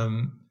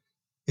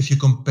if you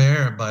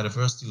compare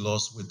biodiversity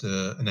loss with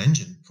an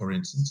engine, for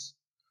instance,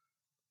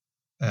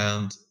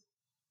 and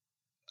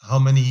how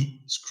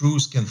many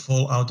screws can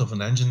fall out of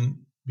an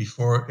engine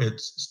before it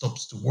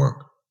stops to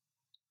work.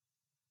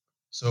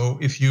 So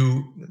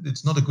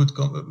it's not a good,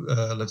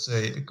 let's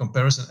say, a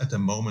comparison at the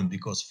moment,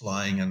 because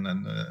flying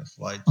and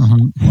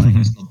flying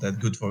is not that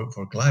good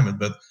for climate.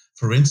 But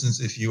for instance,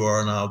 if you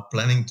are now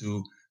planning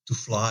to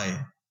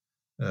fly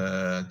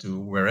to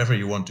wherever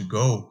you want to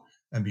go,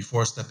 and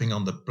before stepping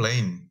on the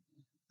plane,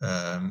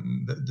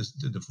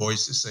 the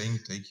voice is saying,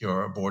 take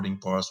your boarding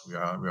pass, we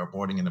are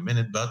boarding in a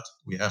minute, but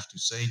we have to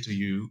say to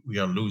you, we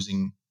are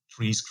losing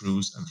 3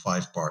 screws and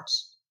 5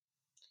 parts.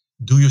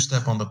 Do you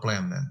step on the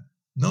plane then?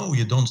 No,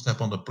 you don't step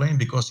on the plane,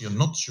 because you're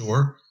not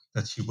sure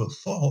that you will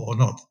fall or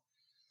not.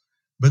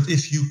 But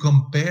if you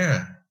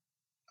compare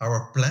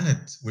our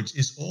planet, which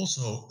is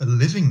also a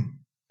living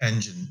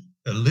engine,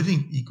 a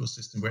living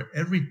ecosystem, where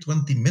every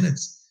 20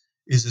 minutes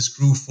is a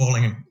screw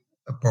falling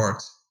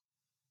apart,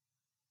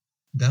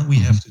 then we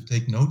have to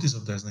take notice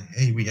of that.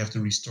 Hey, we have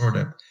to restore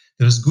that.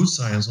 There is good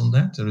science on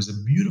that. There is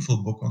a beautiful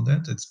book on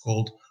that. It's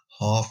called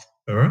Half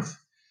Earth,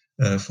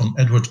 from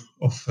Edward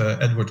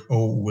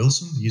O.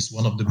 Wilson. He's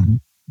one of the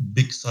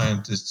big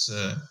scientists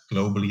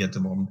globally at the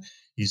moment.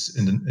 He's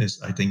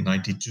I think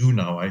 92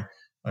 now.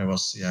 I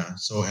was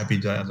so happy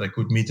that I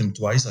could meet him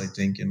twice, I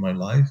think, in my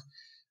life.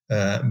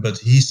 But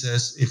he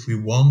says, if we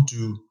want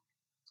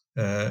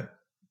to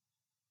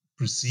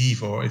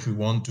perceive, or if we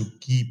want to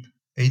keep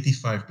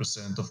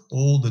 85% of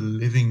all the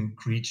living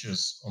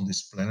creatures on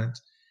this planet,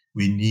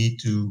 we need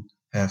to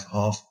have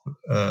half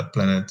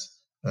planet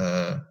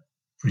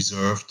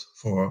preserved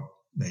for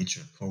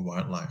nature, for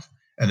wildlife.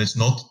 And it's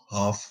not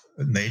half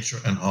nature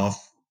and half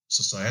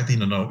society.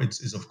 No,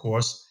 it's of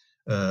course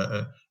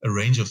a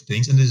range of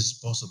things, and this is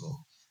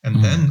possible.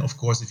 And then, of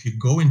course, if you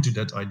go into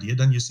that idea,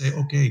 then you say,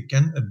 okay,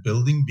 can a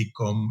building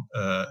become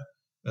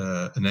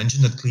an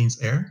engine that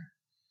cleans air?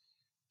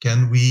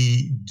 Can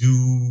we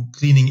do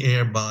cleaning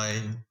air by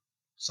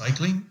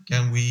cycling?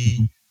 Can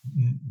we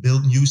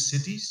build new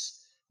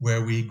cities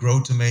where we grow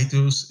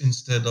tomatoes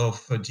instead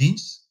of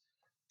jeans?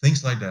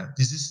 Things like that.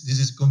 This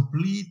is a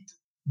complete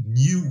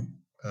new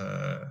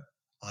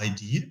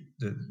idea,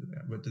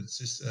 with the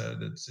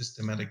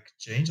systematic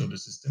change, or the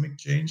systemic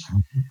change.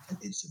 And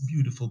it's a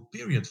beautiful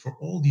period for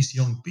all these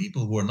young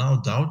people who are now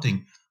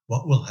doubting,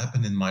 what will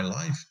happen in my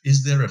life?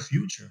 Is there a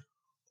future?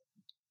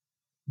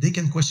 They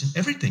can question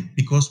everything,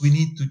 because we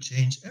need to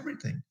change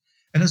everything.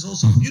 And it's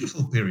also a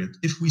beautiful period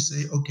if we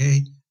say,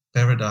 okay,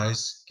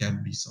 paradise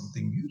can be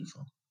something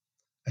beautiful,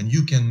 and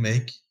you can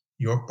make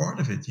your part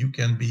of it. You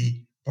can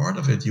be part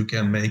of it. You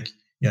can make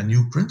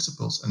new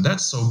principles. And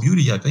that's so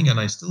beauty, I think. And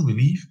I still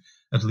believe,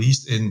 at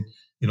least in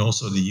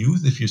also the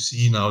youth, if you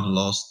see now the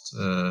last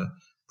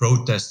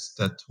protests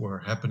that were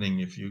happening,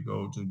 if you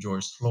go to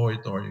George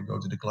Floyd or you go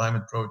to the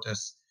climate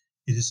protests,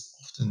 it is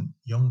often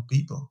young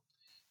people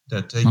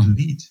that take the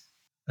lead.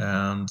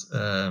 And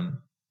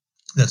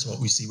that's what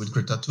we see with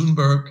Greta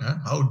Thunberg. Huh?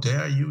 How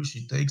dare you?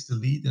 She takes the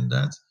lead in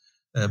that.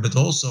 But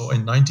also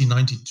in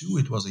 1992,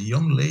 it was a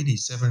young lady,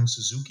 Severin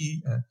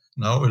Suzuki,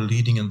 now a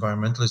leading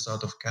environmentalist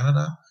out of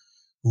Canada,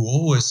 who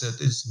always said,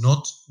 it's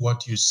not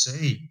what you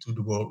say to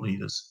the world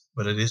leaders,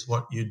 but it is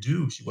what you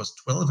do. She was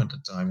 12 at the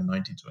time in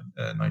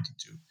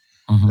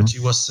 1992. But she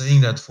was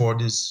saying that for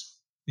this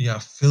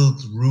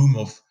filled room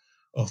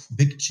of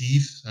big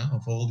chiefs,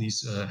 of all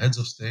these heads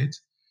of state.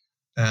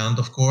 And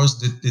of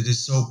course, it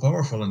is so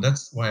powerful, and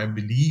that's why I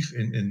believe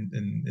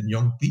in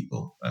young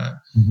people.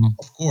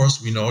 Of course,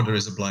 we know there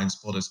is a blind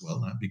spot as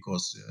well,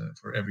 because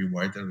for every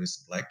white there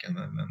is black,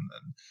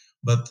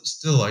 but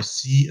still, I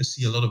see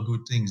a lot of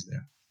good things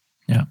there.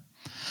 Yeah,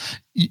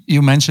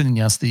 you mentioned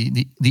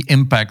the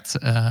impact,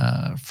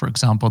 for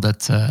example,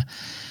 that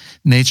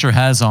nature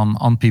has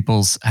on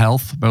people's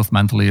health, both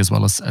mentally as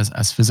well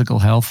as physical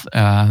health.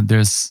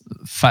 There's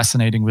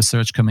fascinating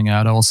research coming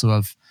out also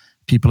of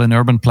people in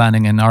urban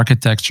planning and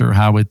architecture,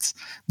 how it's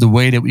the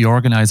way that we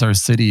organize our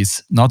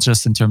cities, not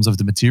just in terms of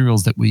the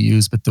materials that we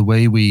use, but the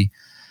way we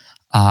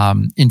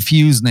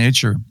infuse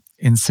nature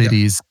in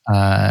cities,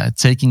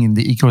 taking in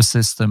the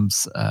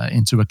ecosystems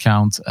into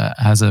account,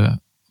 has a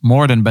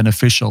more than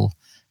beneficial.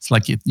 It's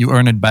like you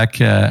earn it back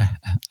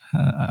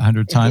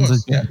 100 times,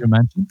 as you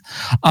mentioned.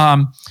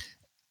 And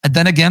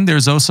then again,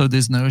 there's also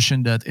this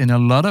notion that in a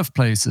lot of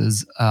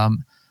places,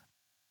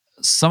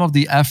 some of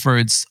the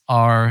efforts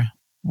are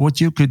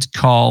what you could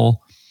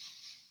call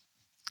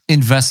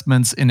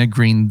investments in a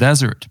green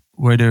desert,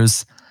 where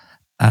there's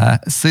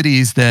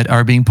cities that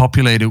are being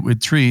populated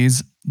with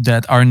trees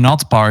that are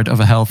not part of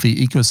a healthy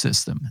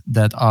ecosystem,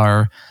 that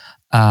are,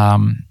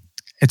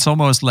 it's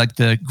almost like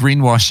the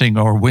greenwashing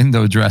or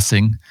window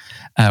dressing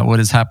what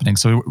is happening.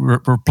 So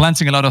we're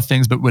planting a lot of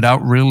things, but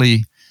without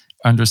really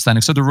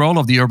understanding. So the role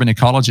of the urban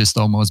ecologist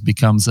almost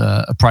becomes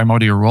a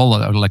primordial role,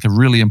 like a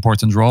really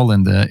important role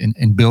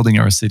in building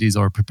our cities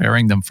or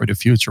preparing them for the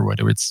future,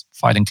 whether it's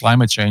fighting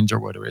climate change or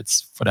whether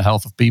it's for the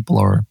health of people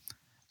or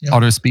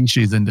other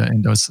species in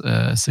those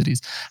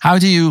cities. How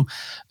do you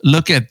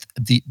look at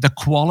the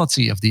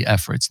quality of the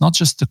efforts, not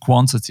just the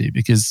quantity?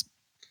 Because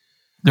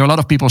there are a lot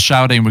of people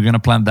shouting, "We're going to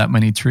plant that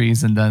many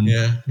trees," and then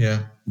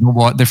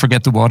they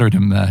forget to water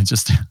them.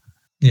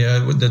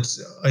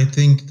 I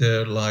think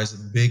there lies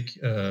a big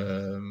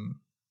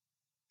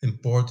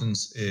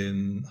importance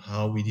in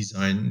how we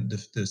design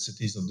the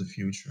cities of the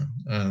future.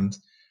 And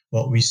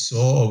what we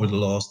saw over the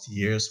last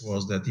years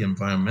was that the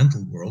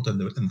environmental world and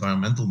the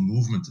environmental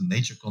movement, the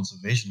nature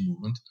conservation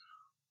movement,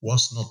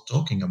 was not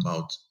talking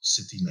about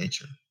city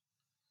nature,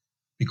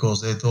 because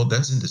they thought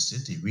that's in the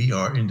city. We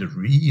are in the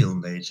real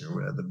nature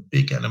where the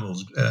big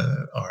animals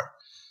are.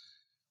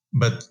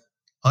 But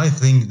I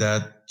think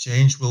that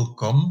change will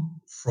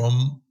come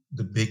from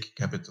the big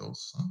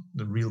capitals,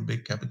 the real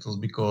big capitals,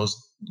 because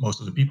most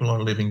of the people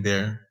are living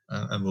there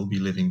and will be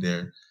living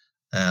there.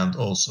 And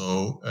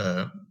also,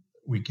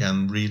 we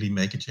can really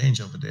make a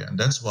change over there. And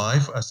that's why,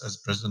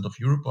 as president of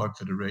Europark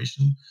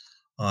Federation,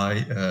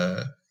 I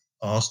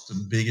asked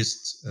the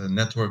biggest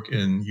network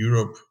in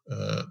Europe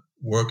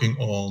working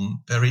on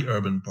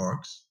peri-urban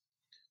parks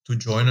to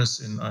join us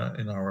in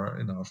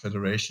our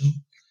federation,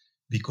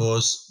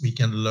 because we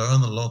can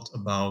learn a lot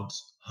about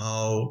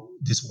how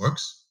this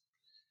works,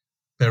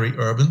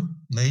 peri-urban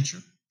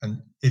nature.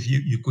 And if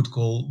you could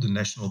call the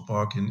national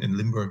park in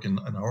Limburg and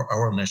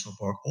our national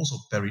park also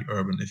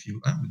peri-urban,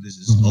 this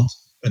is not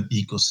an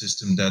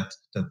ecosystem that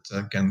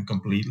can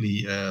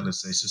completely,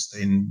 let's say,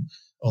 sustain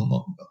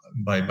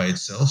by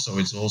itself. So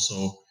it's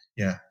also,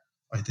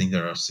 I think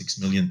there are 6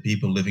 million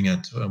people living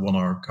at 1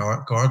 hour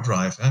car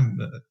drive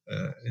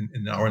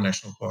in our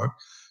national park.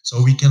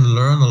 So we can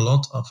learn a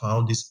lot of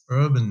how this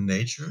urban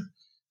nature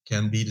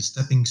can be the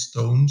stepping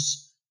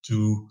stones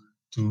to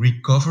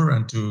recover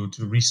and to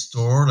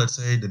restore, let's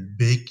say, the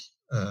big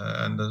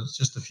and there's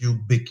just a few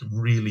big,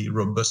 really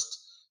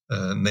robust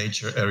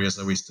nature areas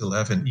that we still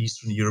have in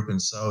Eastern Europe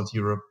and South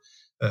Europe,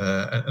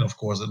 and of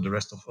course the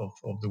rest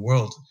of the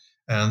world.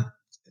 And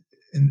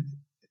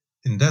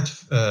in that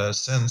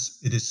sense,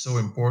 it is so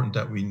important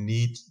that we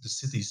need the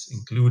cities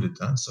included.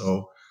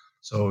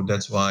 So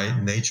that's why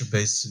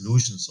nature-based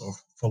solutions or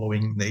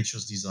following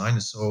nature's design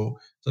is so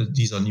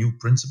these are new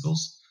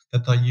principles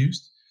that are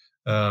used.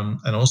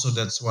 And also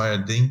that's why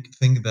I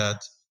think that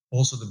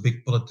also the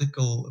big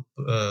political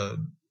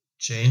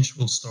change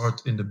will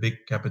start in the big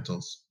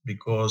capitals,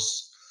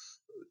 because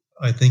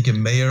I think a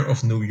mayor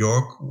of New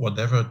York,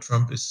 whatever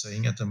Trump is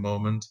saying at the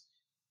moment,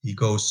 he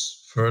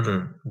goes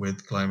further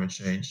with climate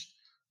change,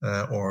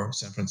 or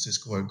San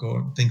Francisco,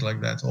 or think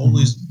like that. All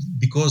this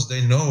because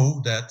they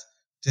know that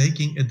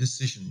taking a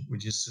decision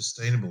which is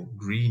sustainable,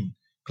 green,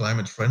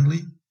 climate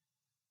friendly,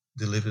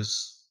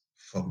 delivers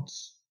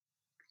votes.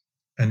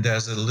 And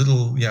there's a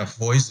little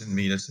voice in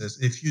me that says,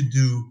 if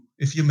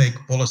you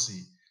make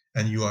policy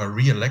and you are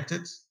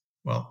re-elected,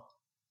 well,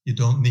 you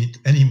don't need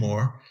any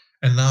more.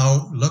 And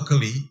now,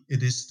 luckily,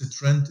 the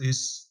trend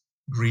is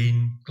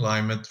green,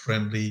 climate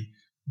friendly,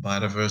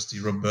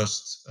 biodiversity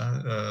robust,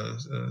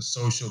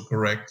 social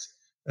correct,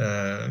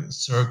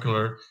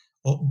 circular.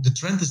 The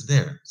trend is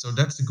there. So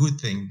that's a good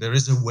thing. There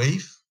is a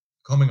wave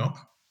coming up,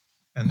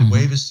 and the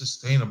wave is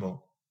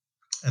sustainable.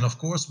 And of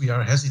course, we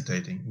are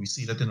hesitating. We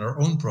see that in our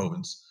own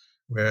province,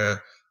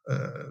 where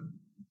a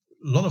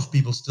lot of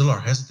people still are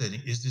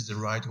hesitating. Is this the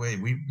right way?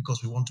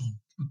 Because we want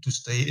to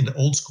stay in the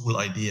old school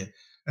idea,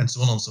 and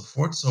so on and so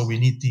forth. So we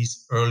need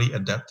these early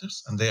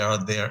adapters, and they are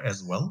there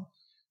as well.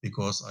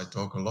 Because I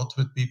talk a lot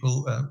with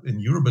people in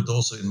Europe, but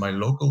also in my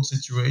local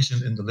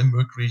situation in the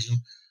Limburg region,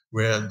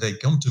 where they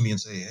come to me and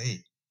say,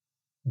 "Hey,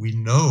 we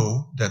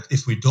know that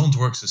if we don't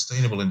work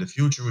sustainable in the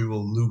future, we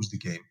will lose the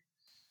game."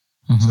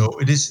 So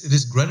it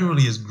is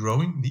gradually is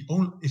growing.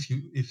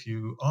 If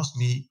you ask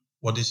me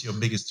what is your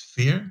biggest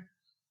fear,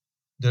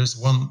 there's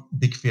one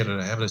big fear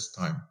that I have, is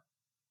time.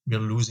 We're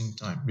losing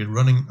time. We're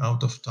running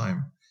out of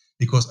time,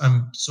 because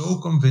I'm so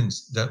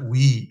convinced that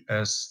we,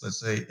 as, let's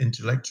say,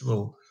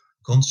 intellectual,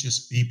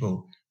 conscious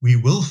people, we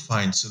will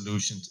find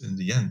solutions in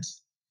the end.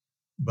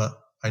 But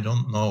I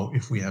don't know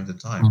if we have the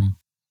time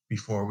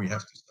before we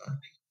have to start.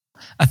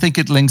 I think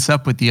it links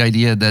up with the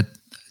idea that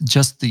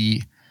just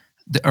the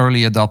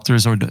early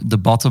adopters or the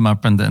bottom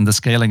up and the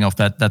scaling of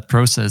that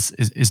process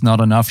is not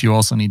enough. You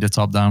also need a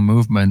top down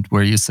movement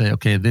where you say,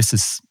 okay, this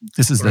is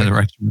the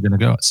direction we're going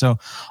to go. So,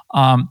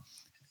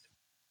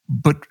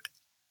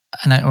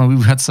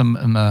 we've had some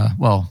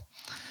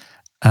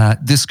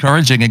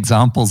discouraging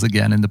examples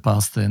again in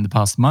the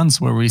past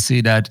months, where we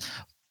see that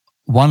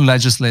one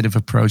legislative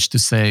approach to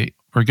say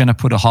we're going to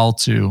put a halt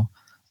to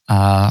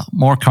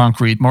more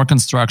concrete, more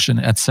construction,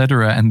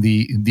 etc., and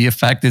the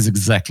effect is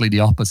exactly the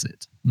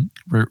opposite.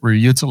 We're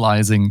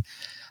utilizing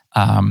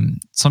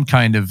some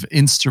kind of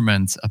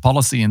instrument, a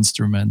policy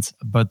instrument,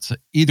 but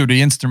either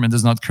the instrument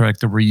is not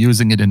correct or we're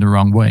using it in the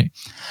wrong way.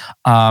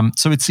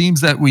 So it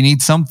seems that we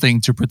need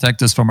something to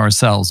protect us from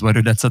ourselves,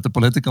 whether that's at the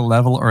political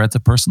level or at the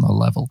personal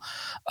level.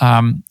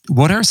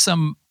 What are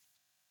some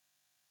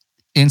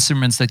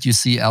instruments that you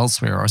see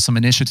elsewhere or some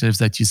initiatives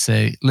that you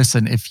say,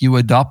 listen, if you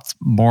adopt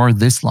more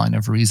this line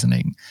of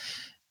reasoning,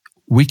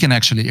 we can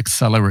actually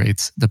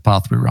accelerate the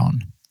path we're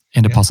on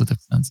in the positive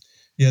sense?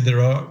 Yeah, there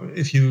are.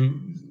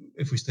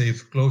 If we stay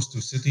close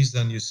to cities,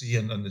 then you see,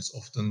 and it's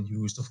often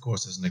used, of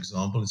course, as an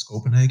example, it's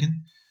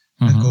Copenhagen.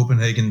 And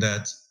Copenhagen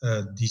that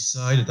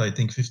decided, I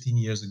think, 15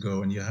 years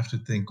ago, and you have to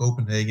think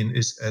Copenhagen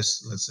is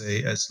let's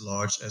say, as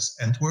large as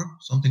Antwerp,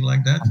 something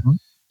like that.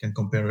 Can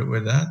compare it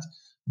with that.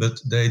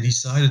 But they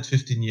decided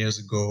 15 years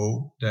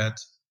ago that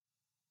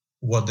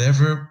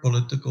whatever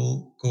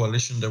political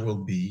coalition there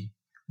will be,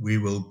 we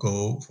will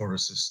go for a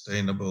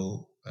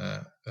sustainable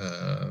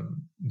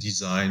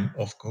design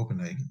of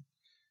Copenhagen.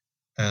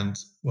 And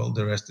well,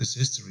 the rest is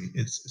history.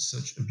 It's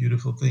such a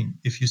beautiful thing.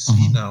 If you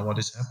see now what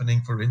is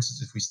happening, for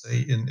instance, if we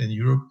stay in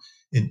Europe,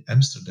 in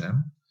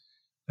Amsterdam,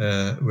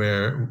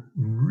 where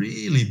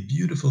really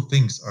beautiful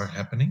things are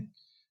happening.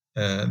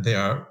 They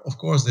are, of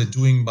course, they're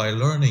doing by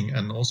learning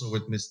and also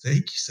with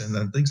mistakes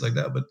and things like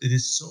that. But it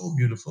is so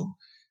beautiful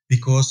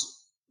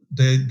because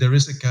there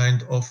is a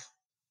kind of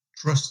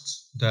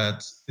trust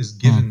that is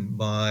given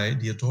by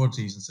the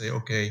authorities and say,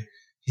 okay,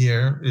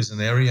 here is an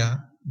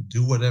area,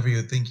 do whatever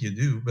you think you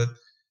do. But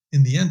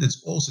in the end,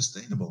 it's all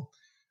sustainable.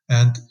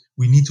 And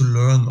we need to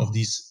learn of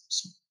these,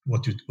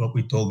 what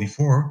we told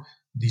before,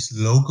 these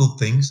local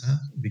things,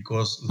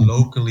 because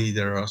locally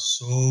there are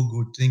so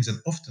good things, and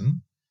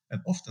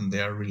often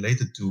they are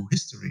related to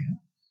history.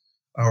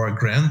 Our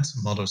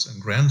grandmothers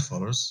and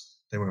grandfathers,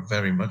 they were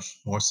very much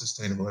more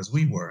sustainable as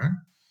we were.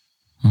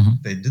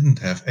 They didn't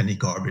have any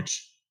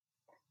garbage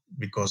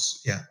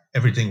because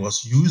everything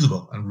was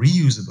usable and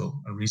reusable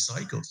and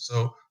recycled.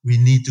 So we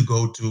need to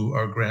go to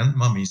our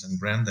grandmummies and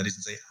granddaddies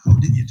and say, how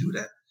did you do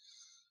that?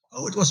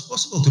 Oh, it was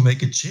possible to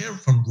make a chair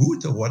from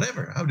wood or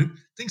whatever. How do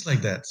things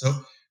like that? So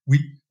we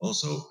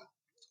also,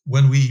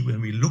 when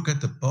we look at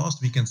the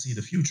past, we can see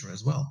the future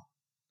as well.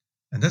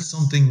 And that's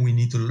something we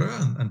need to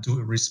learn and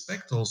to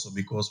respect also,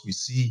 because we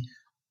see,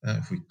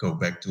 if we go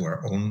back to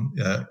our own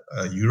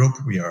Europe,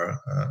 we are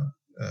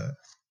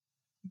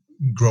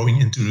growing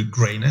into the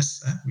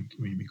grayness.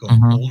 We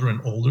become older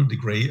and older, the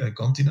gray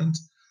continent.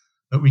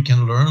 But we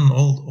can learn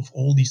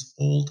all these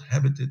old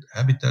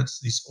habitats,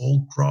 these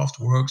old craft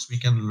works we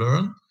can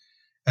learn,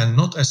 and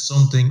not as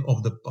something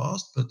of the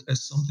past, but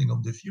as something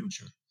of the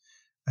future.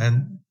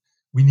 And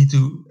we need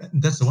to,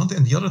 that's the one thing.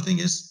 And the other thing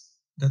is,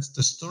 that's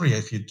the story.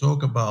 If you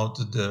talk about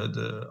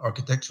the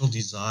architectural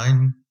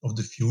design of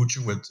the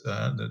future with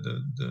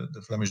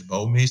the Flemish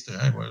Bouwmeester,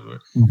 where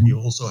he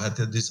also had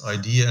this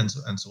idea and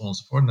so on and so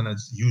forth, and then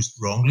it's used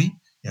wrongly,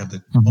 you have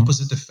the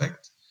opposite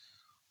effect.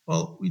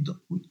 Well,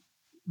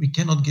 we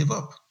cannot give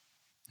up.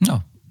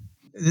 No.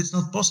 It's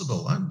not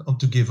possible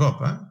to give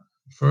up.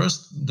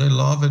 First, they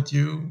laugh at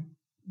you,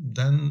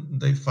 then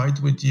they fight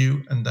with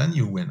you, and then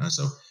you win.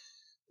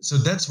 So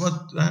that's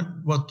what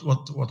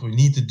we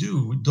need to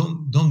do.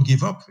 Don't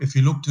give up. If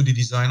you look to the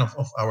design of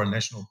our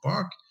national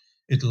park,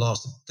 it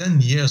lasted 10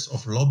 years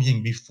of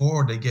lobbying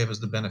before they gave us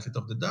the benefit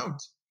of the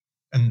doubt.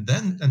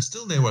 And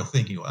still they were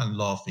thinking and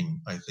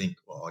laughing, I think,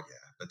 oh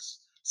yeah, let's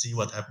see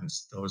what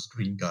happens, those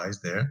green guys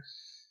there.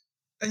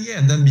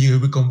 And then you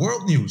become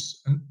world news.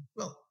 And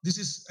well, this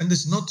is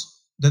not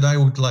that I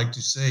would like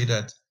to say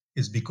that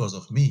it's because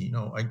of me.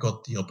 No, I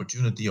got the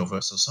opportunity of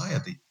a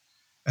society.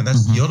 And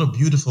that's the other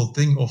beautiful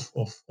thing of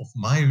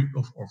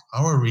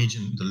our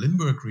region, the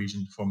Limburg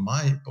region, from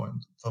my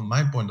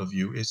point of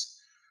view, is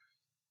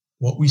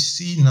what we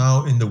see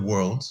now in the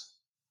world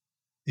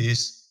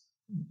is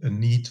a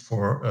need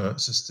for a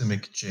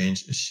systemic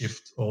change, a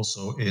shift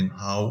also in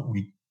how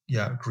we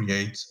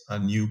create a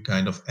new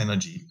kind of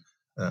energy,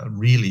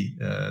 really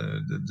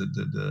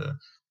the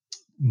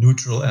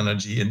neutral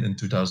energy in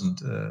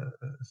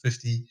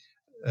 2050.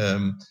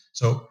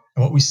 So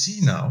what we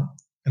see now,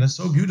 and it's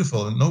so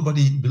beautiful, and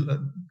nobody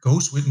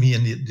goes with me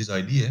in this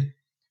idea.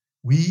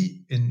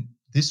 We, in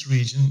this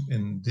region,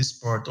 in this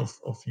part of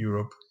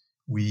Europe,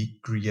 we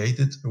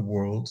created a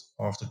world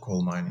after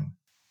coal mining.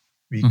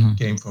 We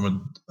came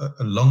from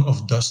a lung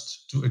of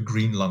dust to a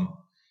green lung,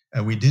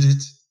 and we did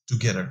it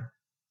together.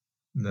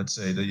 Let's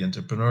say the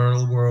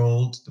entrepreneurial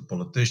world, the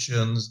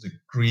politicians, the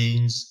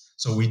Greens.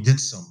 So we did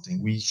something.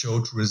 We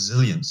showed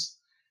resilience.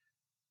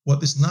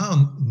 What is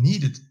now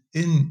needed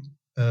in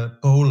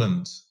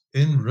Poland,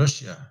 in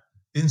Russia,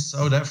 in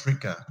South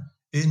Africa,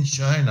 in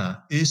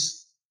China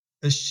is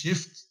a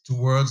shift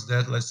towards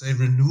that, let's say,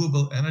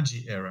 renewable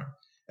energy era.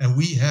 And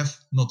we have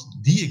not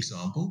the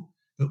example,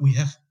 but we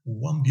have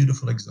one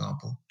beautiful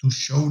example to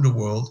show the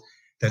world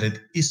that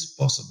it is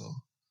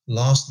possible.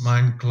 Last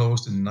mine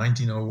closed in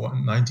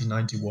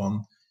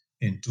 1991.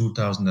 In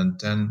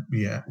 2010,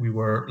 we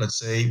were, let's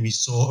say, we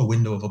saw a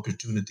window of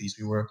opportunities.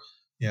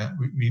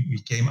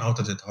 We came out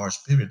of that harsh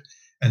period.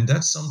 And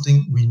that's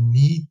something we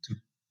need to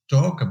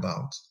talk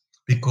about,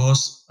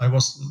 because I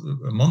was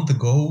a month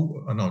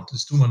ago, no,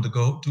 it's 2 months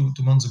ago, 2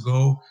 months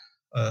ago,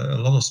 a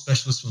lot of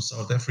specialists from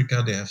South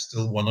Africa, they have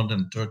still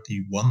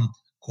 131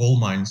 coal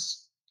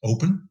mines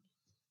open,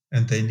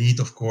 and they need,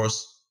 of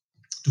course,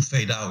 to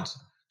phase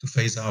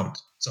out.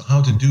 So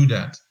how to do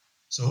that?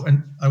 So,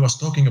 and I was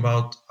talking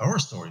about our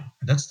story,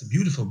 and that's the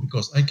beautiful,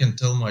 because I can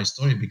tell my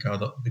story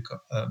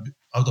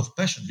out of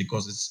passion,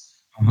 because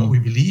it's what we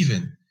believe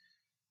in.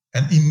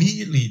 And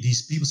immediately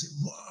these people say,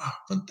 wow,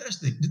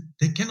 fantastic.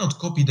 They cannot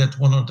copy that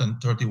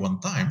 131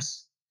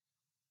 times,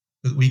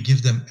 but we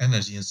give them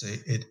energy and say,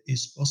 it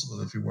is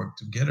possible if we work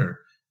together.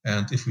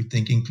 And if we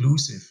think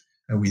inclusive,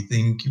 and we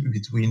think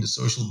between the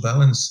social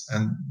balance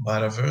and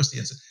biodiversity.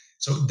 And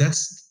so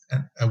that's,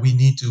 and we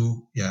need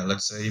to,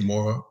 let's say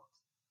more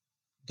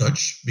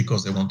Dutch,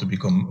 because they want to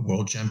become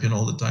world champion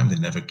all the time. They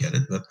never get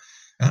it, but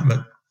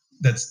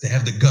they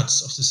have the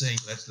guts of saying,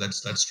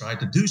 let's try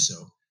to do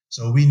so.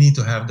 So we need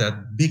to have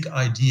that big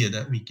idea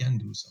that we can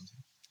do something.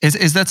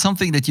 Is that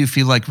something that you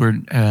feel like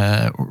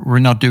we're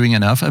not doing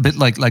enough? A bit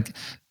like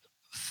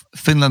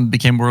Finland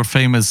became world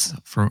famous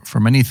for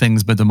many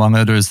things, but among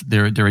others,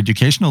 their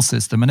educational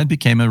system, and it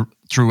became a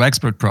true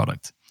export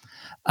product.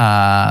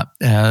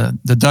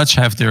 The Dutch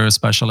have their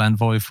special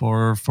envoy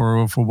for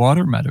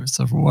water matters,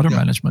 so for water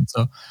management.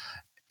 So,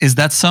 is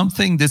that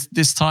something,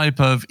 this type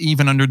of,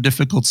 even under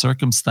difficult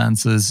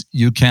circumstances,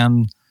 you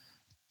can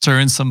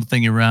turn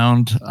something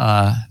around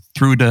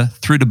through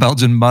the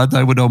Belgian mud,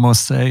 I would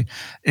almost say?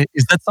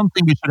 Is that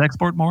something we should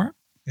export more?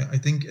 Yeah, I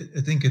think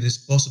it is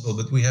possible,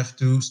 but we have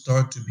to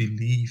start to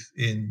believe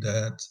in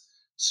that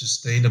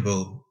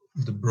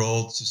the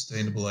broad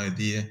sustainable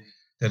idea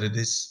that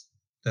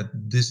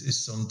this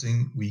is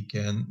something we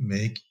can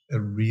make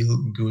a real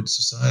good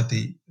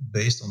society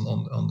based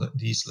on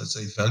these, let's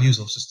say, values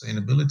of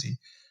sustainability.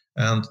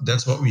 And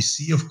that's what we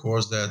see, of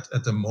course, that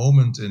at the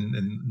moment,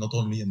 in not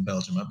only in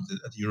Belgium, but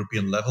at the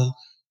European level,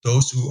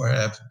 those who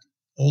have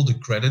all the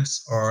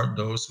credits are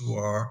those who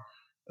are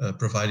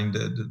providing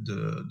the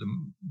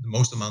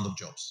most amount of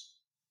jobs,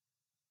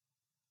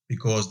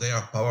 because they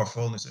are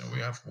powerful and they say, we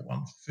have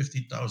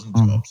 50,000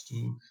 jobs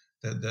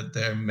that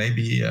there may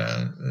be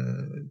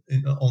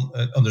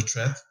under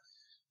threat.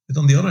 But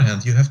on the other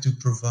hand, you have to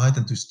provide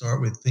and to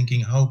start with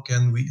thinking, how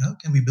can we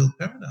build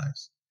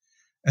paradise?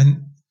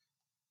 And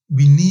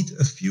we need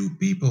a few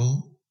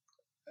people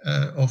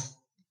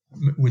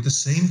with the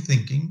same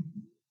thinking,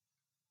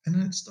 and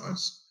then it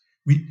starts.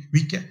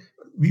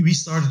 We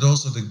started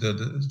also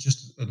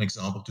just an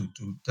example to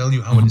tell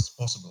you how it is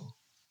possible.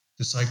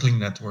 The cycling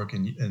network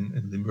in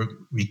Limburg,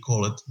 we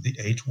call it the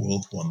 8th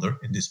world wonder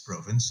in this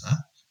province.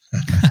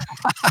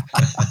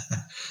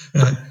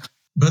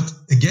 But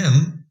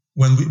again,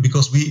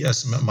 because we,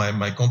 as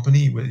my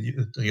company,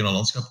 Regionaal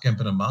Landschap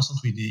Kempen en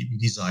Maasland, we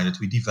designed it,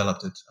 we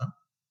developed it.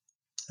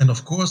 And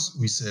of course,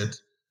 we said,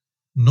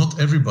 not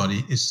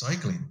everybody is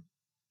cycling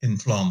in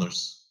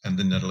Flanders and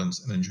the Netherlands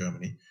and in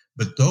Germany.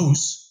 But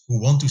those who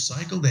want to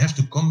cycle, they have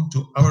to come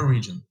to our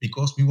region,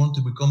 because we want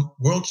to become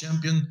world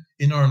champion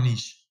in our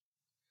niche.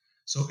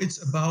 So it's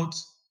about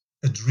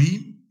a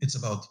dream, it's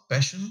about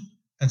passion,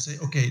 and say,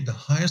 okay, the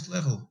highest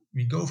level,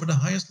 we go for the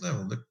highest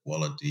level, the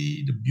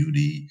quality, the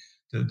beauty,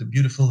 the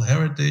beautiful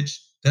heritage,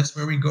 that's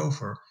where we go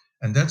for.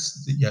 And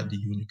that's the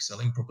unique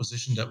selling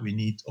proposition that we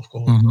need, of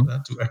course,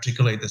 to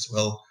articulate as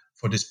well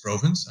for this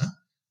province.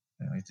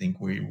 I think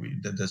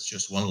that's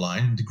just one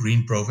line. The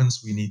green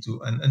province, we need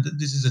to, and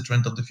this is a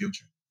trend of the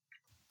future.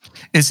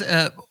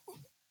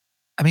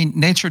 I mean,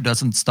 nature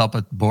doesn't stop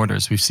at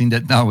borders. We've seen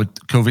that now with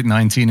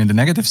COVID-19 in the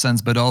negative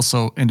sense, but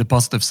also in the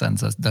positive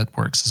sense that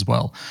works as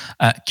well.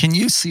 Can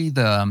you see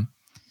whether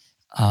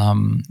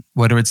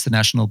it's the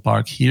national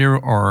park here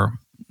or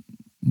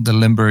the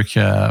Limburg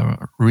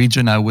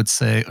region, I would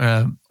say,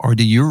 or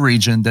the EU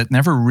region, that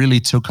never really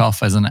took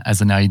off as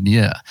an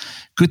idea?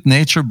 Could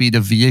nature be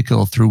the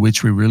vehicle through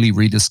which we really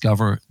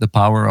rediscover the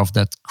power of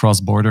that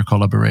cross-border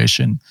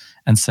collaboration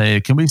and say,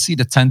 can we see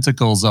the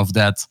tentacles of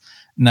that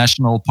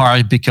national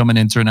park become an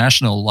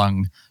international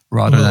lung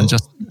rather than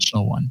just a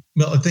national one?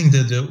 Well, I think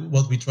that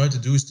what we try to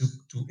do is to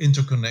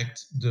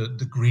interconnect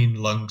the green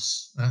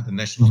lungs, the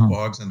national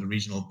parks and the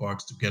regional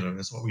parks together.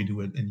 That's what we do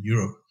in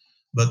Europe.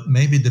 But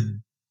maybe the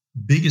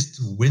biggest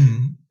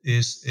win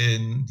is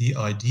in the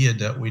idea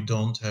that we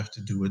don't have to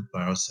do it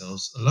by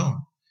ourselves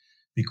alone,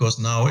 because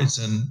now it's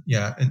an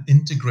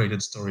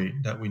integrated story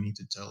that we need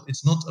to tell.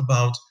 It's not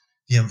about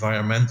the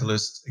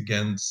environmentalists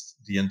against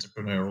the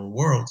entrepreneurial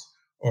world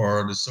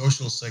or the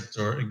social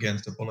sector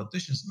against the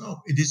politicians.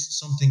 No, it is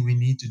something we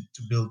need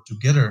to build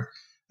together.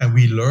 And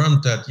we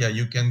learned that,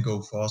 you can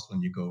go fast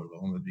when you go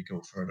alone, but we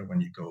go further when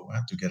you go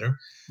together.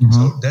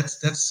 So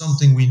that's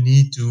something we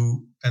need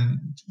to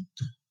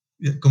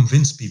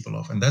convince people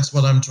of. And that's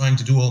what I'm trying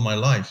to do all my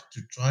life,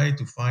 to try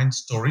to find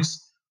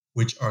stories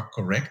which are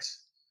correct,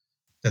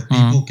 that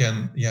people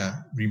can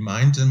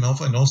remind them of,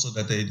 and also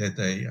that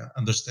they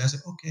understand,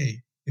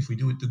 okay, if we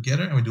do it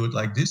together and we do it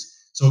like this.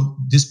 So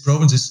this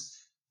province is,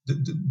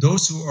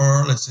 those who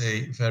are, let's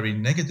say, very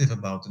negative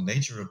about the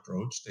nature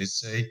approach, they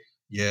say,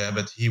 Yeah,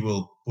 but he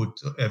will put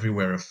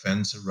everywhere a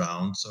fence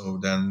around, so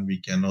then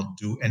we cannot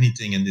do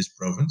anything in this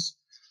province.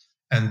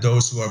 And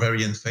those who are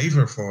very in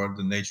favor for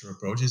the nature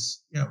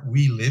approaches, yeah,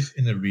 we live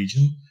in a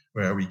region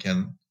where we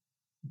can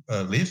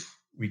live,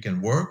 we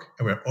can work,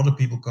 and where other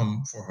people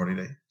come for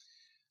holiday.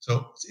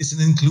 So it's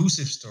an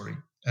inclusive story,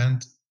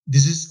 and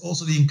this is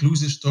also the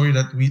inclusive story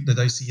that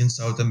I see in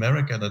South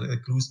America, that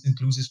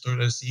inclusive story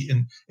that I see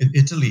in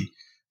Italy.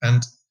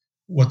 And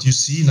what you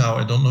see now,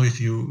 I don't know if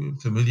you're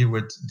familiar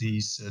with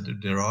these.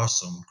 There are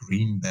some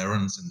green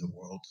barons in the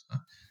world.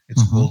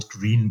 It's Mm-hmm. called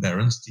green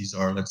barons. These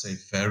are, let's say,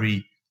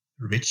 very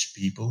rich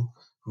people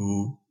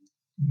who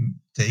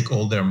take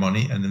all their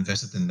money and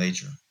invest it in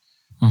nature.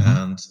 Mm-hmm.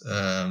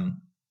 And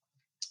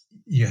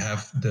you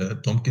have the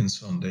Tompkins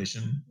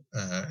Foundation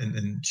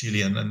in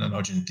Chile and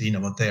Argentina.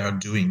 What they are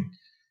doing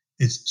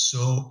is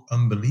so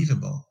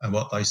unbelievable. And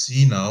what I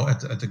see now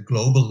at the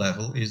global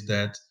level is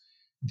that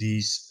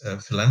these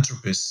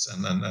philanthropists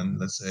and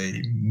let's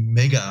say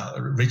mega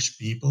rich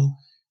people,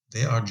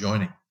 they are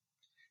joining.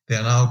 They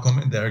are now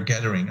coming. They are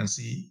gathering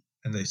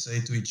and they say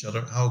to each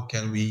other, "How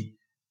can we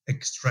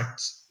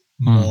extract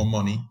more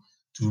money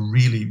to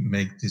really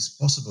make this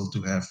possible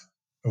to have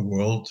a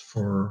world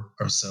for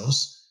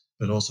ourselves,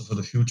 but also for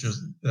the future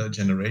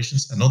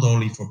generations, and not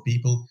only for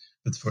people,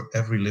 but for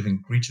every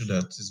living creature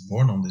that is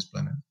born on this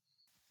planet."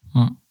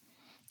 Mm.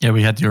 Yeah,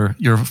 we had your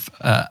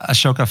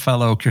Ashoka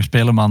fellow Chris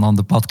Peleman on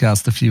the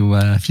podcast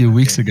a few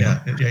weeks ago.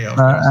 Yeah, of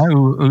course.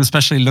 Who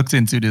especially looked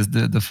into this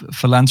the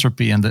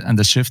philanthropy and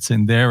the shifts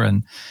in there.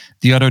 And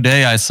the other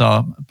day I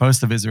saw a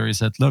post of his where he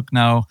said, "Look,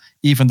 now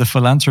even the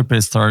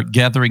philanthropists are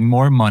gathering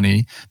more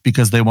money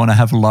because they want to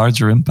have a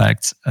larger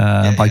impact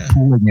by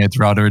pooling it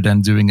rather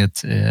than doing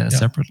it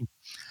separately."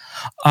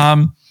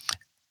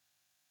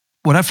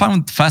 What I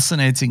found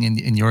fascinating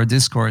in your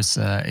discourse,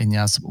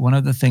 Inyas, one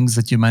of the things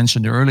that you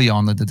mentioned early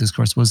on in the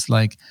discourse was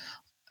like,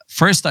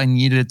 first I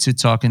needed to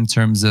talk in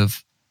terms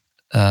of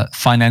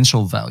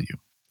financial value.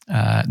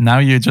 Now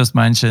you just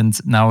mentioned,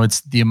 now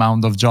it's the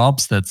amount of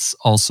jobs that's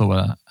also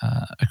a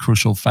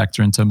crucial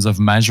factor in terms of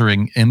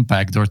measuring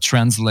impact or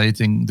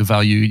translating the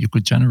value you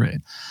could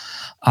generate.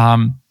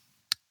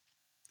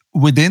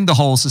 Within the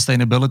whole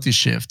sustainability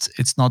shift,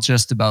 it's not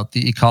just about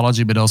the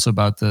ecology, but also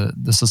about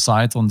the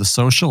societal and the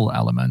social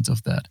element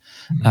of that.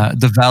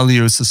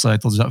 The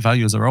societal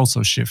values are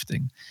also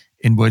shifting,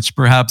 in which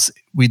perhaps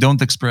we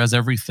don't express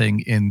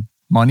everything in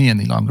money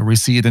any longer. We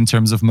see it in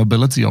terms of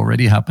mobility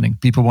already happening.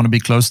 People want to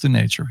be close to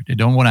nature. They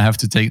don't want to have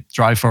to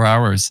drive for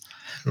hours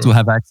to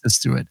have access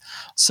to it.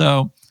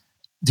 So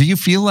do you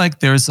feel like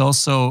there's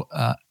also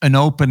an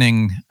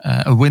opening,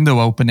 a window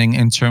opening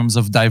in terms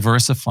of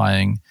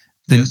diversifying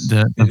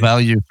the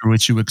value through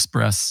which you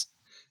express?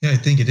 Yeah, I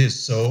think it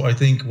is. So I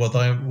think what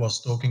I was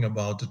talking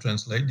about, the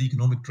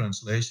economic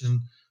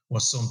translation,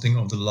 was something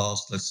of the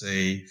last, let's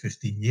say,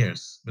 15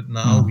 years. But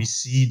now we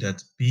see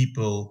that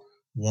people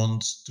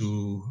want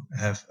to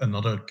have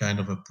another kind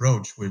of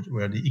approach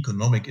where the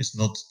economic is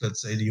not,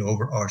 let's say, the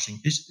overarching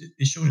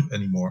issue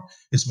anymore.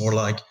 It's more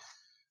like,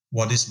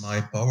 what is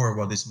my power?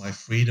 What is my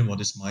freedom?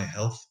 What is my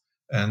health?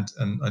 And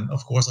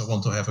of course, I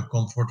want to have a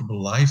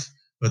comfortable life,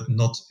 but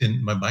not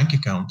in my bank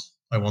account.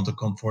 I want a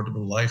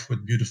comfortable life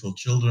with beautiful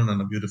children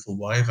and a beautiful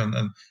wife and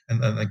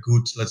a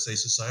good, let's say,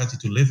 society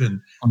to live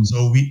in.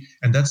 So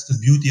and that's the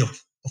beauty of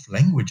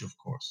language, of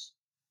course,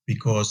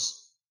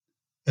 because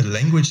a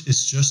language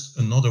is just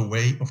another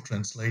way of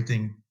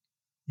translating,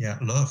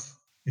 love,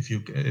 if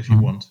you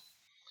want.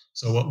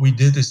 So what we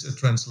did is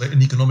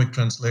an economic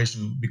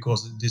translation,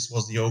 because this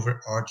was the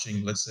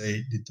overarching, let's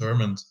say,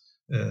 determined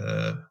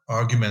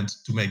argument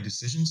to make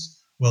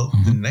decisions. Well,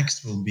 the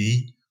next will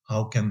be,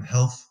 how can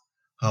health,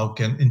 how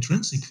can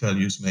intrinsic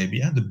values, maybe,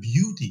 the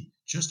beauty.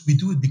 Just we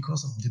do it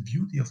because of the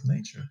beauty of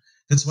nature.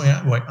 That's why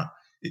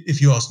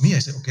if you ask me, I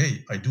say,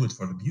 okay, I do it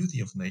for the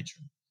beauty of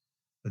nature.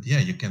 But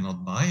you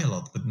cannot buy a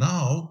lot. But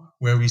now,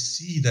 where we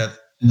see that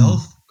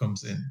health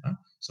comes in.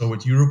 So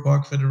with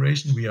Europark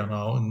Federation, we are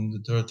now in the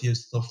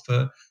 30th of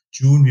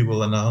June, we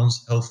will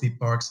announce Healthy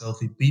Parks,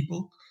 Healthy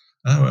People,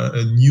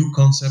 a new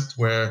concept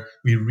where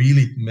we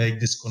really make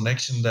this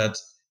connection that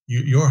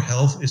your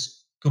health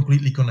is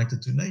completely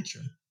connected to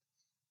nature.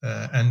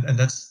 And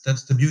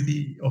that's the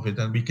beauty of it.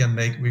 And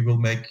we will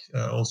make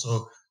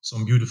also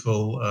some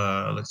beautiful,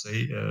 let's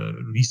say,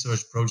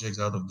 research projects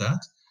out of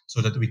that,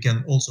 so that we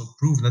can also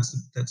prove.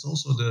 That's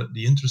also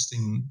the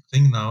interesting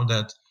thing now,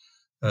 that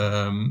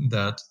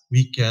that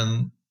we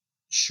can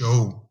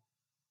show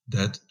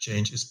that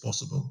change is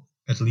possible,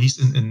 at least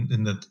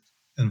in that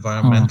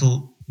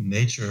environmental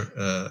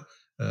nature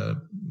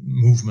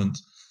movement.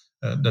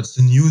 That's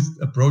the new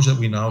approach that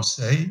we now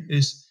say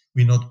is,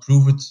 we not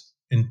prove it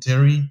in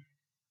theory.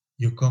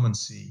 You come and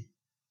see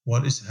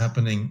what is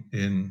happening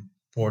in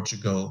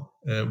Portugal,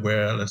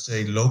 where, let's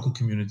say, local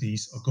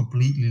communities are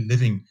completely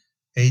living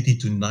 80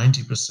 to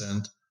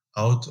 90%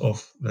 out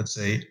of, let's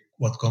say,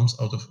 what comes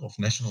out of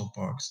national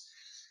parks.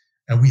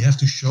 And we have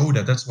to show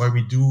that. That's why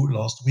we do.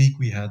 Last week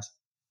we had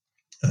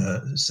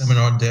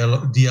seminar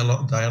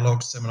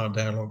dialogues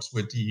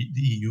with the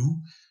EU,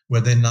 where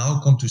they now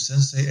come to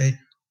sense, say, hey,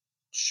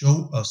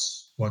 show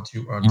us what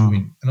you are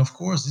doing. And of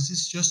course, this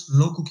is just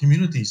local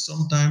communities,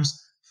 sometimes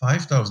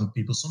 5,000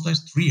 people,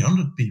 sometimes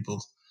 300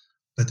 people,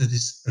 but it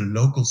is a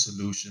local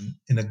solution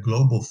in a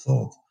global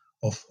thought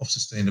of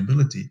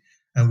sustainability.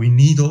 And we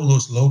need all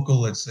those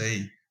local, let's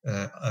say,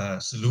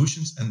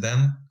 solutions, and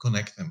then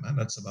connect them. And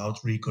that's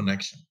about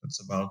reconnection.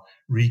 That's about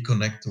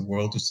reconnect the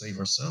world to save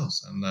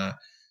ourselves. And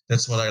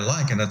that's what I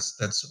like. And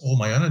that's all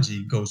my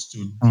energy goes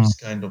to these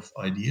kind of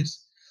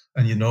ideas.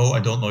 And I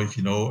don't know if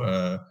you know,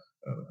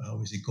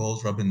 how is he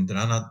called?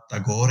 Rabindranath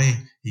Tagore.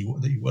 He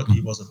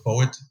was a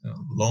poet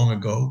long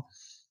ago,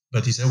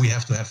 but he said we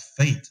have to have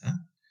faith.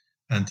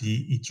 And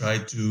he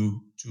tried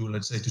to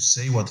let's say, to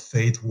say what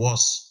faith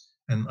was.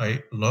 And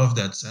I love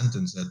that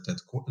sentence,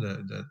 that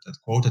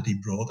quote that he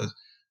brought, that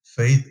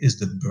faith is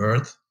the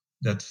bird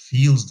that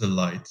feels the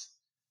light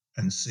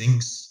and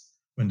sings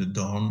when the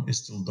dawn is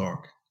still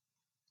dark.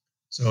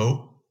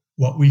 So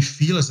what we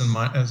feel as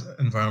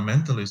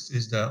environmentalists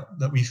is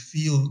that we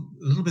feel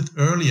a little bit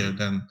earlier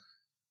than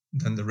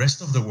the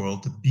rest of the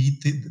world,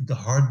 the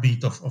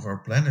heartbeat of our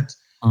planet.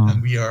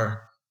 And we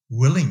are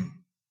willing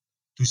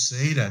to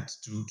say that,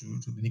 to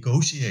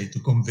negotiate, to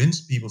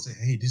convince people, say,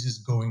 hey, this is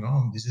going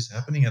on, this is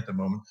happening at the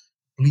moment,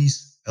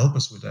 please help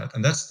us with that.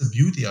 And that's the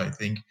beauty, I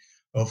think,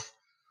 of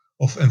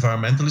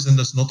environmentalism. And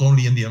that's not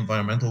only in the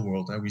environmental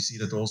world. We see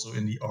that also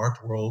in the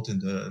art world, in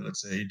the,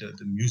 let's say,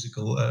 the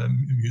musical,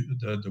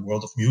 the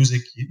world of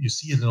music. You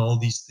see it in all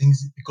these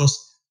things,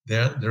 because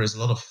there is a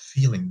lot of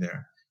feeling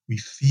there. We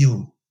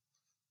feel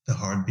the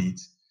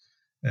heartbeat.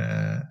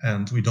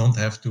 And we don't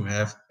have to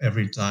have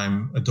every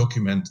time a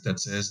document that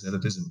says that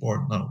it is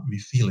important. No, we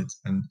feel it.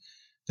 And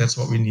that's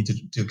what we need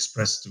to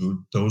express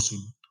to those who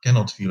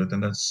cannot feel it.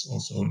 And that's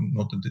also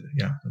not,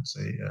 let's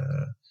say,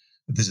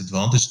 a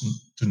disadvantage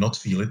to not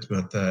feel it.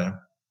 But you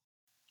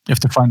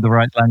have to find the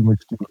right language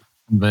to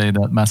convey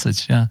that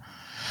message. Yeah.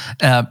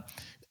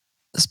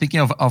 Speaking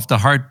of the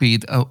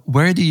heartbeat,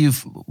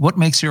 what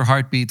makes your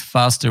heartbeat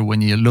faster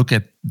when you look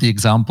at the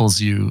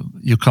examples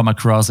you come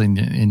across in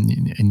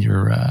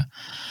your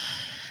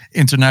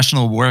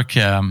international work,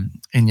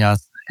 Inyas?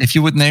 If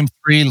you would name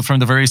 3 from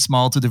the very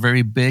small to the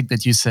very big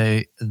that you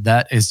say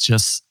that is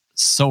just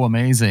so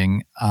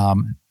amazing,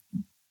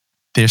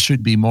 there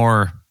should be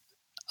more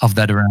of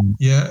that around.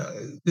 Yeah,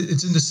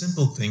 it's in the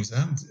simple things.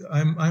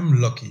 I'm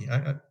lucky.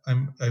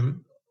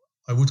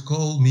 I would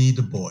call me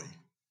the boy.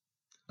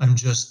 I'm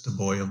just the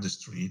boy of the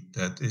street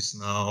that is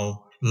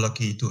now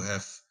lucky to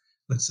have,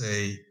 let's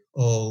say,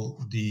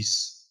 all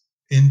these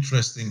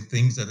interesting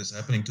things that is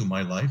happening to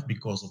my life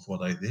because of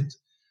what I did.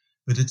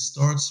 But it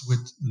starts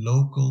with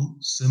local,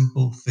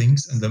 simple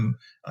things. And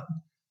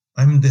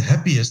I'm the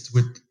happiest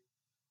with,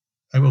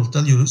 I will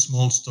tell you a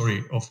small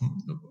story of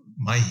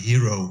my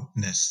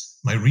hero-ness,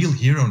 my real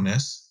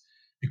hero-ness,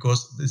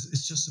 because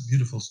it's just a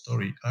beautiful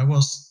story. I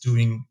was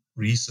doing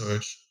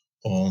research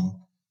on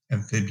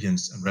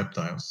amphibians and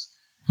reptiles.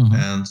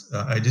 And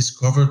I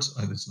discovered,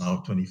 it's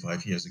now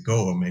 25 years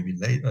ago, or maybe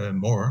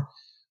more,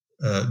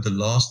 the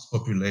last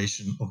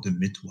population of the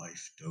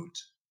midwife toad.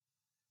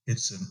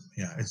 It's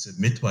a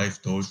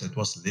midwife toad that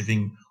was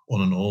living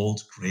on an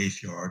old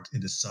graveyard in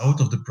the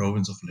south of the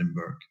province of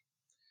Limburg,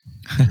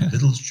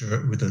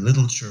 with a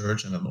little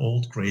church and an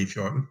old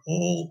graveyard with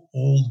all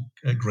old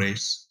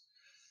graves.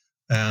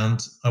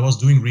 And I was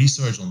doing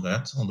research on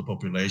the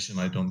population.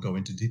 I don't go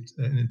into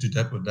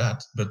depth with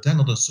that. But then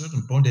at a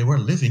certain point, they were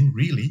living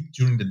really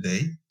during the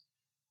day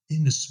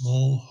in the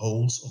small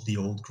holes of the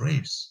old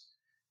graves,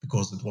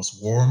 because it was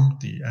warm.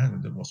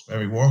 It was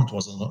very warm. It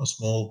was on a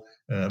small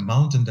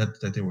mountain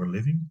that they were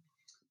living.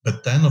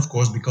 But then, of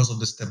course, because of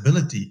the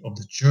stability of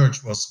the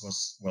church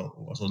was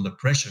under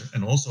pressure,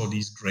 and also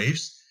these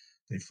graves,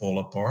 they fall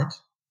apart.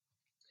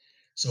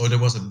 So there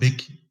was a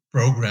big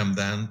program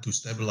then to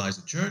stabilize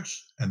the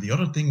church. And the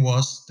other thing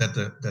was that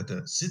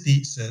the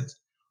city said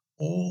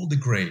all the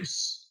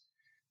graves,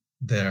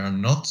 they are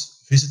not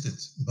visited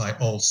by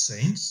all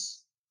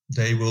saints,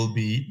 they will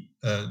be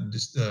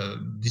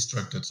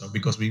destructed. So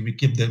because we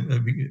keep them,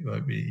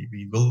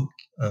 we will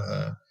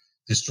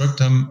destruct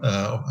them,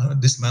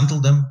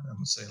 dismantle them, I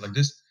would say like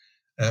this,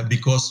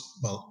 because,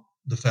 well,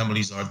 the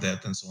families are dead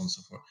and so on and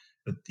so forth.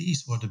 But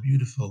these were the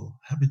beautiful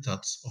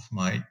habitats of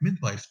my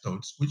midwife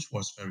toads, which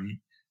was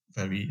very,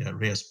 very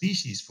rare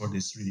species for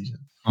this region.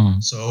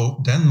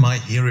 So then my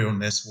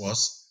hero-ness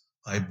was,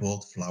 I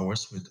bought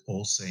flowers with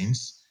all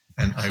saints,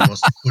 and I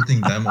was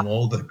putting them on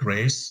all the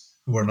graves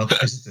who were not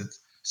visited.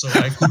 So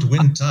I could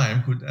win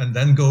time, and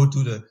then go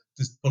to the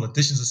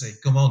politicians and say,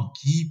 come on,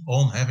 keep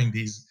on having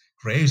these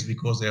graves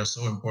because they are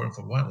so important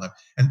for wildlife.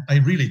 And I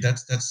really,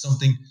 that's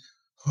something,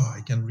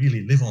 I can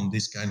really live on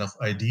these kind of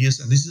ideas.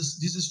 And this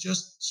is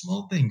just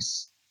small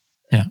things.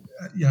 Yeah.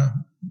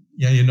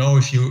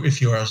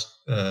 If you are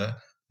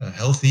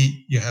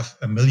healthy, you have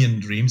a million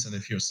dreams, and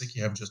if you're sick,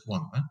 you have just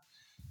one. Huh?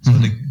 So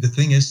the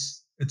thing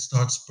is, it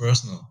starts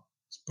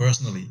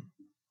personally.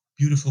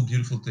 Beautiful,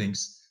 beautiful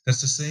things.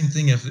 That's the same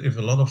thing if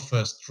a lot of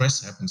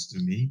stress happens to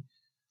me.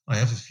 I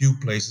have a few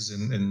places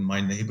in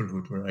my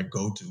neighborhood where I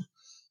go to.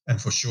 And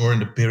for sure, in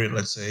the period,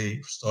 let's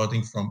say,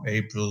 starting from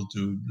April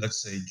to,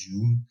 let's say,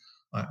 June,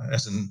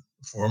 as a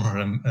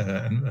former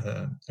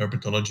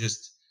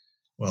herpetologist,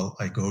 well,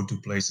 I go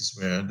to places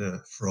where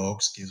the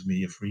frogs gives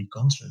me a free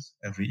concert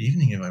every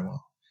evening if I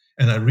want.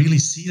 And I really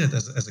see that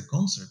as a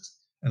concert.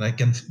 And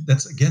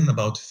that's again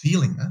about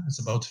feeling. It's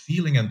about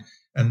feeling and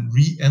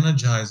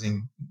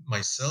re-energizing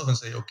myself and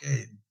say,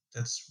 okay,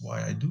 that's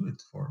why I do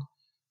it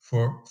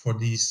for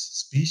these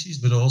species,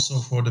 but also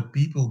for the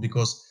people,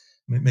 because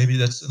maybe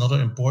that's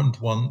another important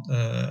one.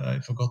 I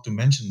forgot to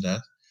mention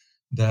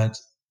that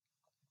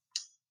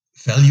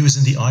value is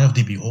in the eye of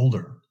the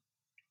beholder,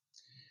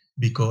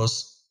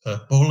 because a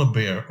polar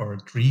bear or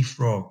a tree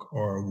frog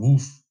or a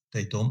wolf,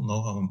 they don't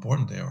know how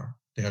important they are.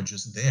 They are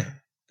just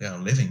there. They are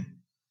living.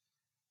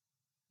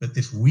 But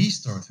if we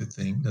start to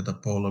think that a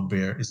polar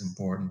bear is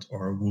important,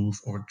 or a wolf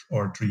or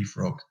a tree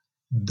frog,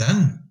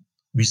 then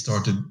we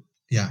started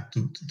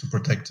to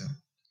protect them.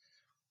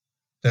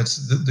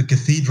 That's the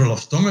Cathedral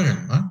of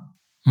Tongeren. Huh?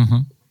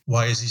 Mm-hmm.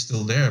 Why is he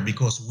still there?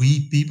 Because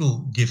we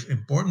people give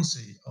importance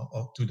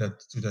to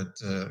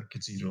that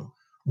cathedral.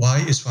 Why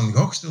is Van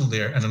Gogh still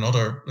there and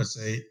another, let's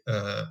say,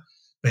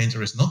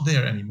 painter is not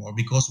there anymore?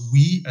 Because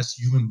we as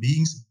human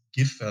beings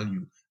give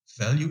value.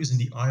 Value is in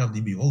the eye of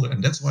the beholder.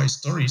 And that's why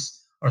stories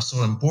are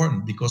so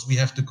important, because we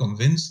have to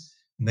convince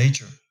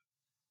nature.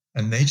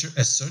 And nature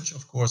as such,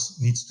 of course,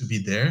 needs to be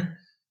there.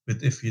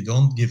 But if you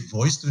don't give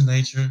voice to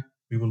nature,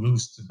 we will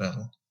lose the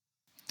battle.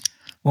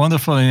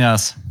 Wonderful,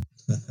 Inyas.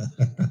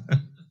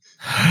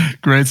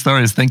 Great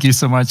stories. Thank you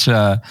so much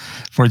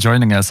for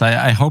joining us.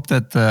 I hope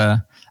that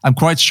I'm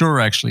quite sure,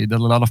 actually, that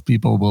a lot of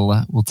people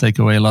will take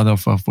away a lot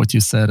of what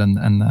you said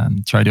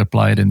and try to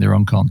apply it in their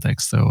own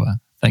context. So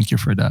thank you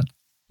for that.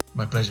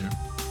 My pleasure.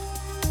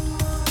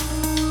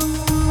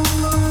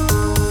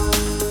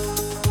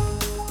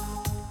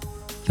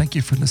 Thank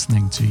you for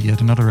listening to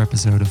yet another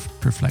episode of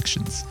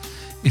Reflections.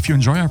 If you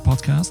enjoy our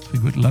podcast, we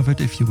would love it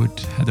if you would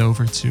head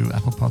over to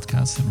Apple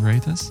Podcasts and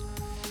rate us.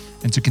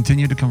 And to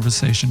continue the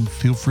conversation,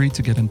 feel free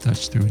to get in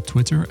touch through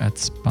Twitter at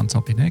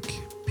Pantopinik,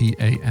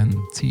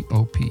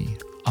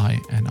 PANTOPINIK.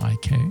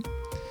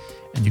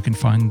 And you can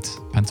find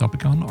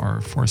Pantopicon,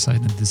 our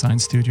foresight and design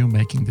studio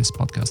making this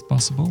podcast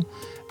possible,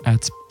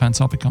 at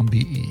Pantopicon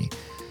BE,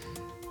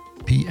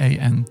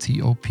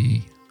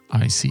 PANTOPICON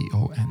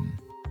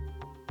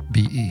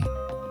BE.